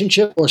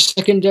relationship or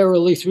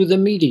secondarily through the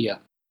media,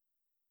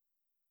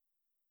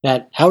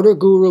 that outer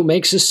guru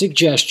makes a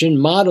suggestion,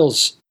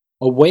 models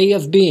a way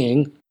of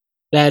being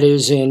that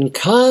is in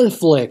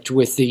conflict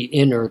with the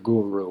inner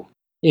guru,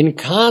 in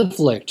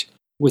conflict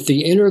with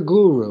the inner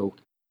guru,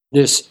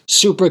 this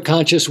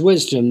superconscious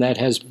wisdom that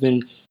has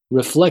been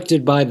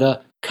reflected by the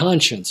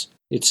conscience.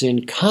 It's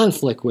in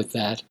conflict with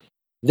that.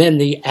 Then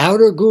the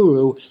outer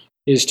guru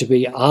is to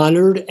be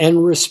honored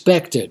and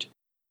respected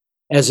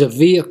as a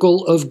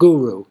vehicle of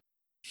guru.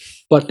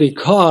 But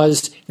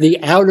because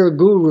the outer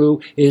guru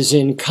is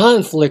in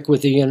conflict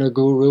with the inner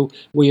guru,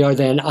 we are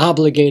then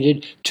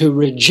obligated to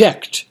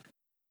reject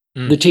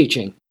the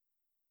teaching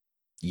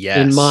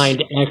in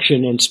mind,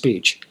 action, and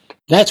speech.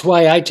 That's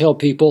why I tell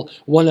people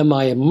one of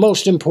my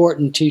most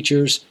important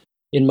teachers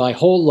in my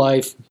whole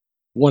life,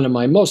 one of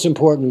my most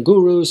important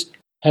gurus,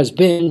 has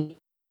been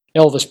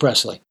Elvis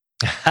Presley.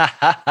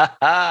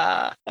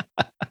 I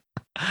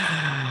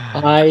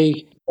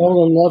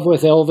fell in love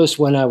with Elvis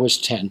when I was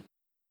 10.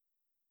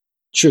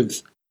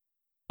 Truth.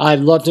 I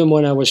loved him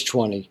when I was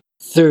 20,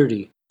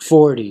 30,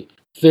 40,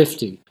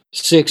 50,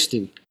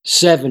 60,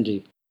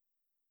 70.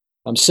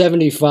 I'm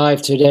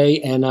 75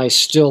 today, and I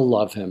still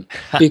love him.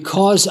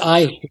 Because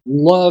I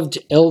loved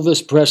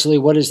Elvis Presley,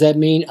 what does that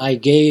mean? I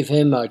gave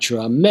him a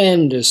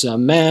tremendous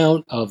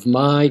amount of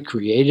my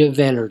creative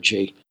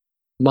energy,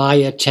 my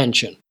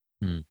attention.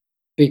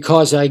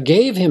 Because I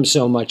gave him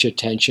so much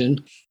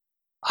attention,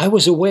 I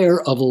was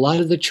aware of a lot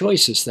of the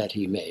choices that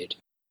he made,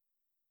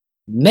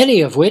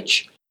 many of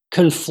which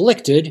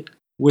conflicted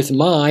with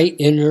my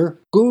inner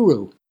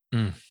guru.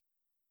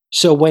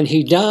 So when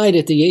he died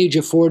at the age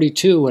of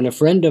 42, and a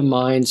friend of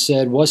mine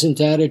said, "Wasn't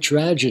that a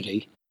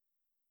tragedy?"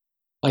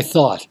 I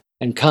thought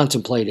and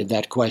contemplated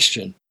that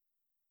question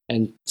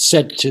and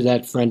said to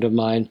that friend of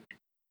mine,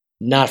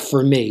 "Not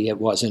for me,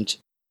 it wasn't."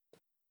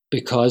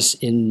 Because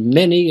in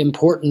many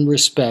important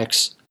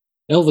respects,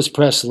 Elvis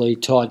Presley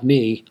taught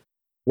me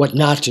what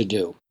not to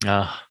do.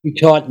 He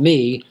taught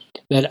me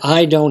that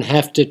I don't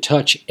have to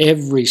touch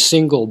every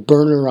single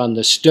burner on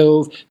the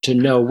stove to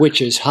know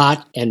which is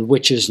hot and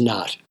which is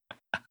not.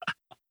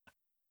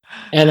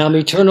 And I'm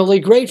eternally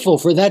grateful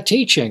for that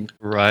teaching.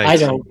 Right. I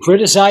don't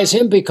criticize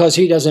him because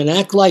he doesn't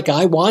act like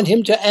I want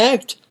him to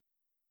act.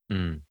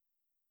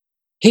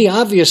 He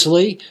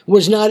obviously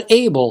was not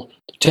able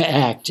to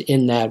act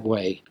in that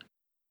way.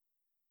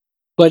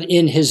 But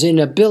in his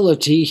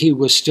inability, he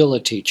was still a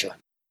teacher.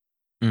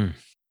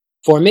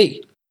 For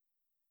me.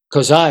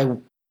 Because I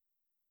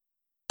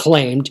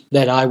claimed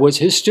that I was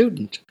his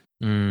student.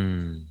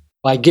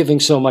 by giving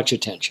so much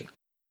attention.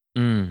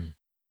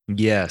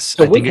 Yes.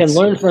 So we can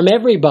learn from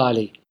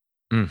everybody.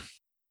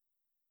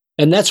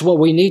 And that's what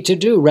we need to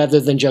do, rather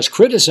than just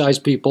criticize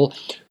people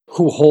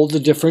who hold a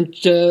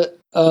different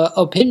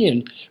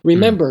opinion.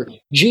 Remember,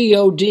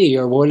 God,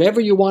 or whatever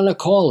you want to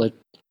call it,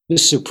 the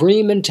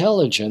supreme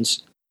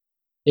intelligence,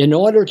 in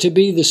order to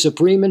be the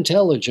supreme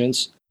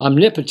intelligence,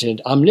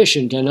 omnipotent,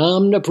 omniscient, and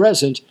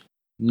omnipresent,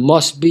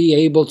 must be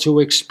able to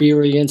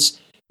experience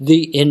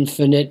the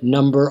infinite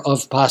number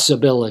of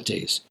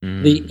possibilities.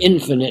 The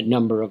infinite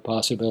number of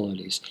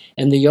possibilities.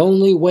 And the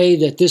only way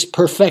that this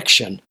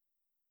perfection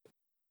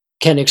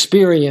can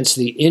experience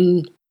the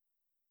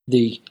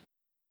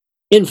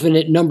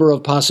infinite number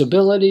of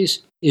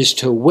possibilities is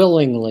to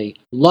willingly,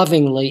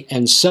 lovingly,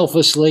 and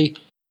selflessly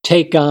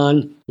take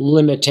on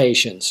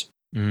limitations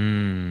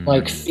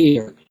like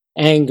fear,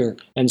 anger,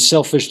 and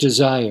selfish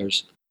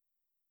desires.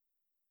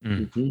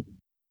 And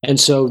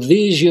so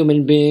these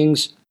human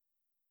beings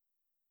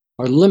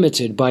are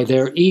limited by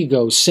their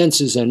ego,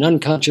 senses, and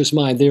unconscious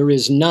mind. There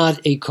is not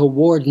a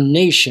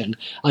coordination,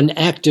 an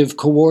active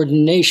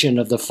coordination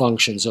of the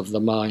functions of the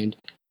mind.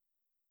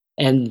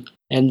 And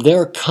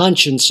their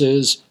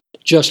consciences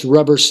just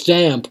rubber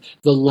stamp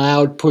the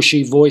loud,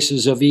 pushy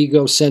voices of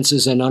ego,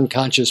 senses, and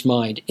unconscious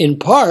mind, in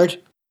part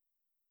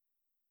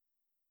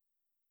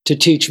to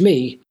teach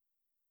me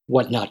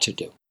what not to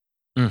do.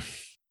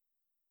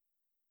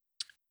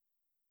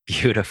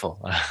 Beautiful.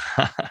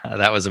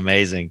 That was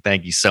amazing.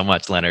 Thank you so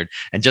much, Leonard.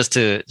 And just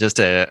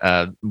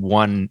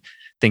one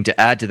thing to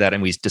add to that,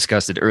 and we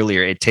discussed it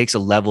earlier, it takes a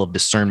level of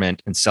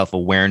discernment and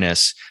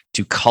self-awareness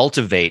to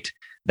cultivate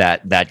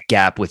that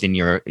gap within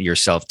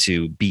yourself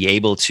to be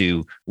able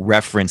to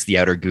reference the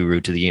outer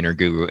guru to the inner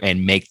guru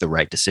and make the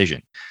right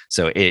decision.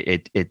 So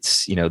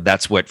it's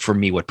that's what, for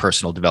me, what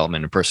personal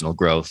development and personal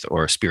growth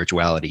or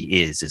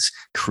spirituality is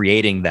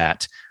creating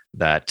that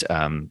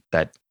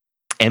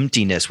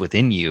emptiness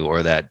within you,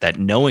 or that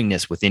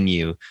knowingness within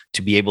you,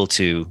 to be able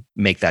to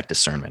make that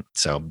discernment.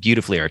 So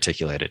beautifully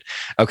articulated.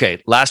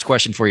 Okay, last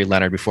question for you,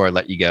 Leonard, before I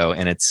let you go,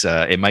 and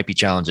it might be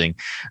challenging.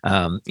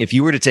 If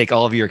you were to take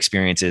all of your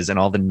experiences and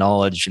all the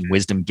knowledge and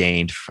wisdom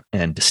gained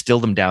and distill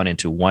them down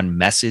into one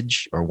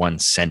message or one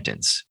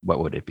sentence, what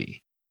would it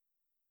be?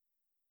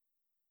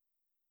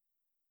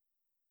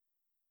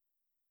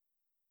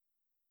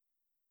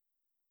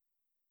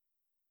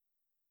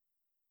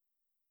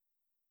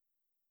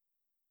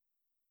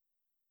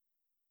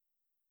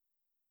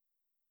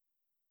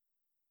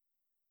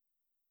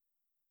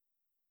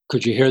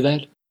 Could you hear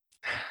that?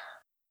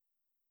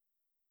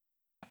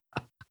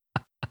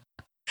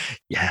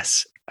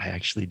 Yes, I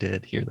actually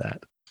did hear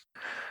that.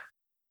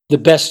 The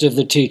best of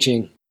the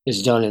teaching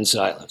is done in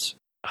silence.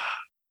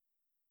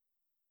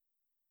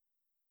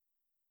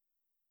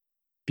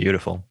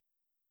 Beautiful.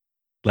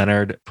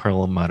 Leonard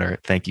Perlmutter,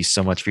 thank you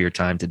so much for your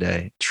time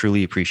today.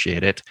 Truly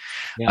appreciate it.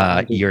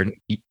 Yeah,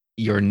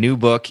 your new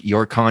book,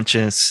 Your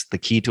Conscience, The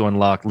Key to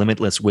Unlock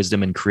Limitless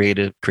Wisdom and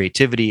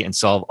Creativity and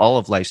Solve All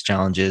of Life's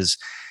Challenges,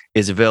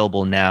 is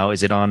available now.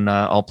 Is it on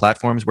all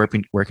platforms? Where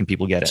can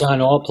people get it? It's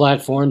on all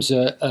platforms. We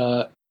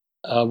have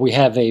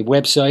a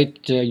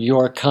website,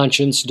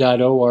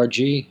 yourconscience.org,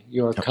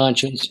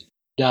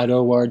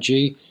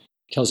 yourconscience.org.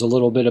 Tells a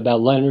little bit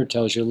about Leonard,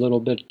 tells you a little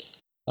bit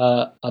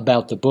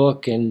about the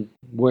book and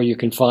where you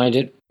can find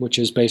it, which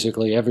is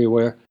basically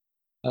everywhere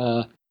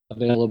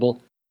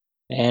available.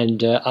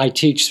 And I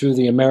teach through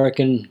the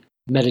American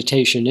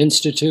Meditation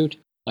Institute.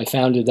 I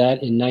founded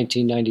that in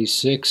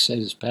 1996,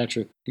 as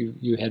Patrick,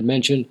 you had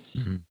mentioned.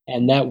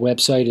 And that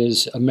website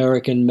is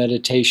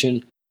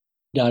americanmeditation.org,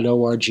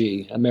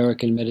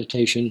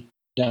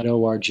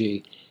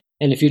 americanmeditation.org.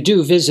 And if you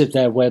do visit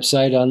that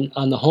website,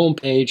 on the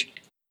homepage,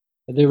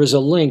 there is a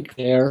link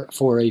there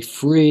for a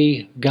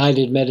free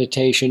guided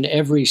meditation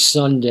every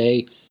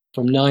Sunday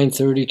from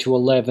 9:30 to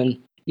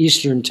 11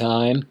 Eastern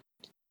Time.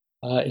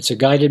 It's a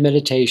guided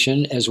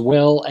meditation as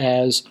well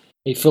as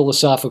a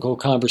philosophical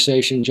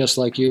conversation, just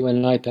like you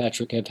and I,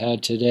 Patrick, have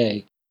had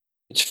today.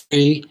 It's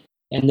free,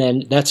 and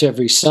then that's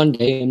every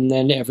Sunday, and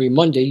then every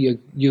Monday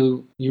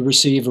you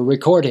receive a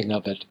recording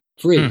of it,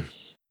 free,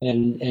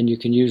 and you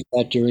can use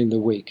that during the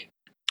week.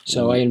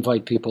 So I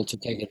invite people to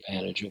take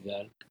advantage of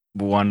that.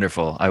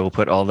 Wonderful. I will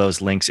put all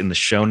those links in the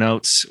show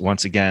notes.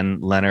 Once again,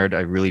 Leonard,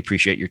 I really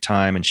appreciate your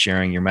time and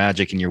sharing your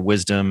magic and your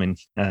wisdom and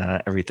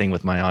everything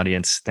with my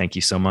audience. Thank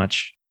you so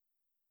much.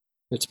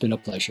 It's been a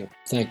pleasure.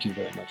 Thank you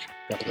very much.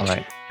 God bless all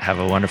right. you. Have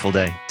a wonderful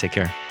day. Take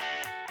care.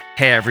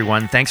 Hey,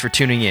 everyone. Thanks for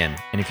tuning in.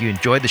 And if you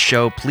enjoyed the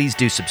show, please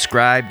do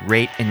subscribe,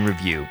 rate, and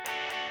review.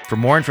 For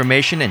more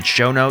information and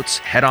show notes,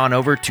 head on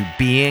over to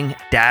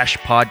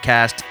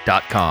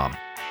being-podcast.com.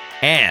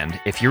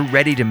 And if you're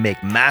ready to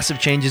make massive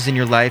changes in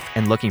your life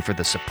and looking for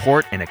the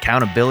support and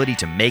accountability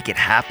to make it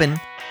happen,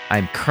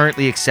 I'm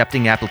currently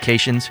accepting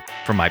applications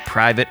for my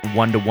private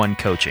one-to-one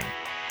coaching.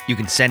 You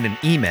can send an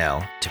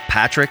email to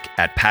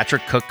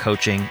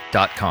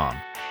patrick@patrickcookcoaching.com.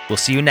 We'll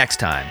see you next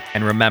time.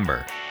 And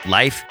remember,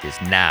 life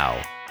is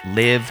now.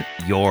 Live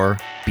your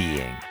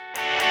being.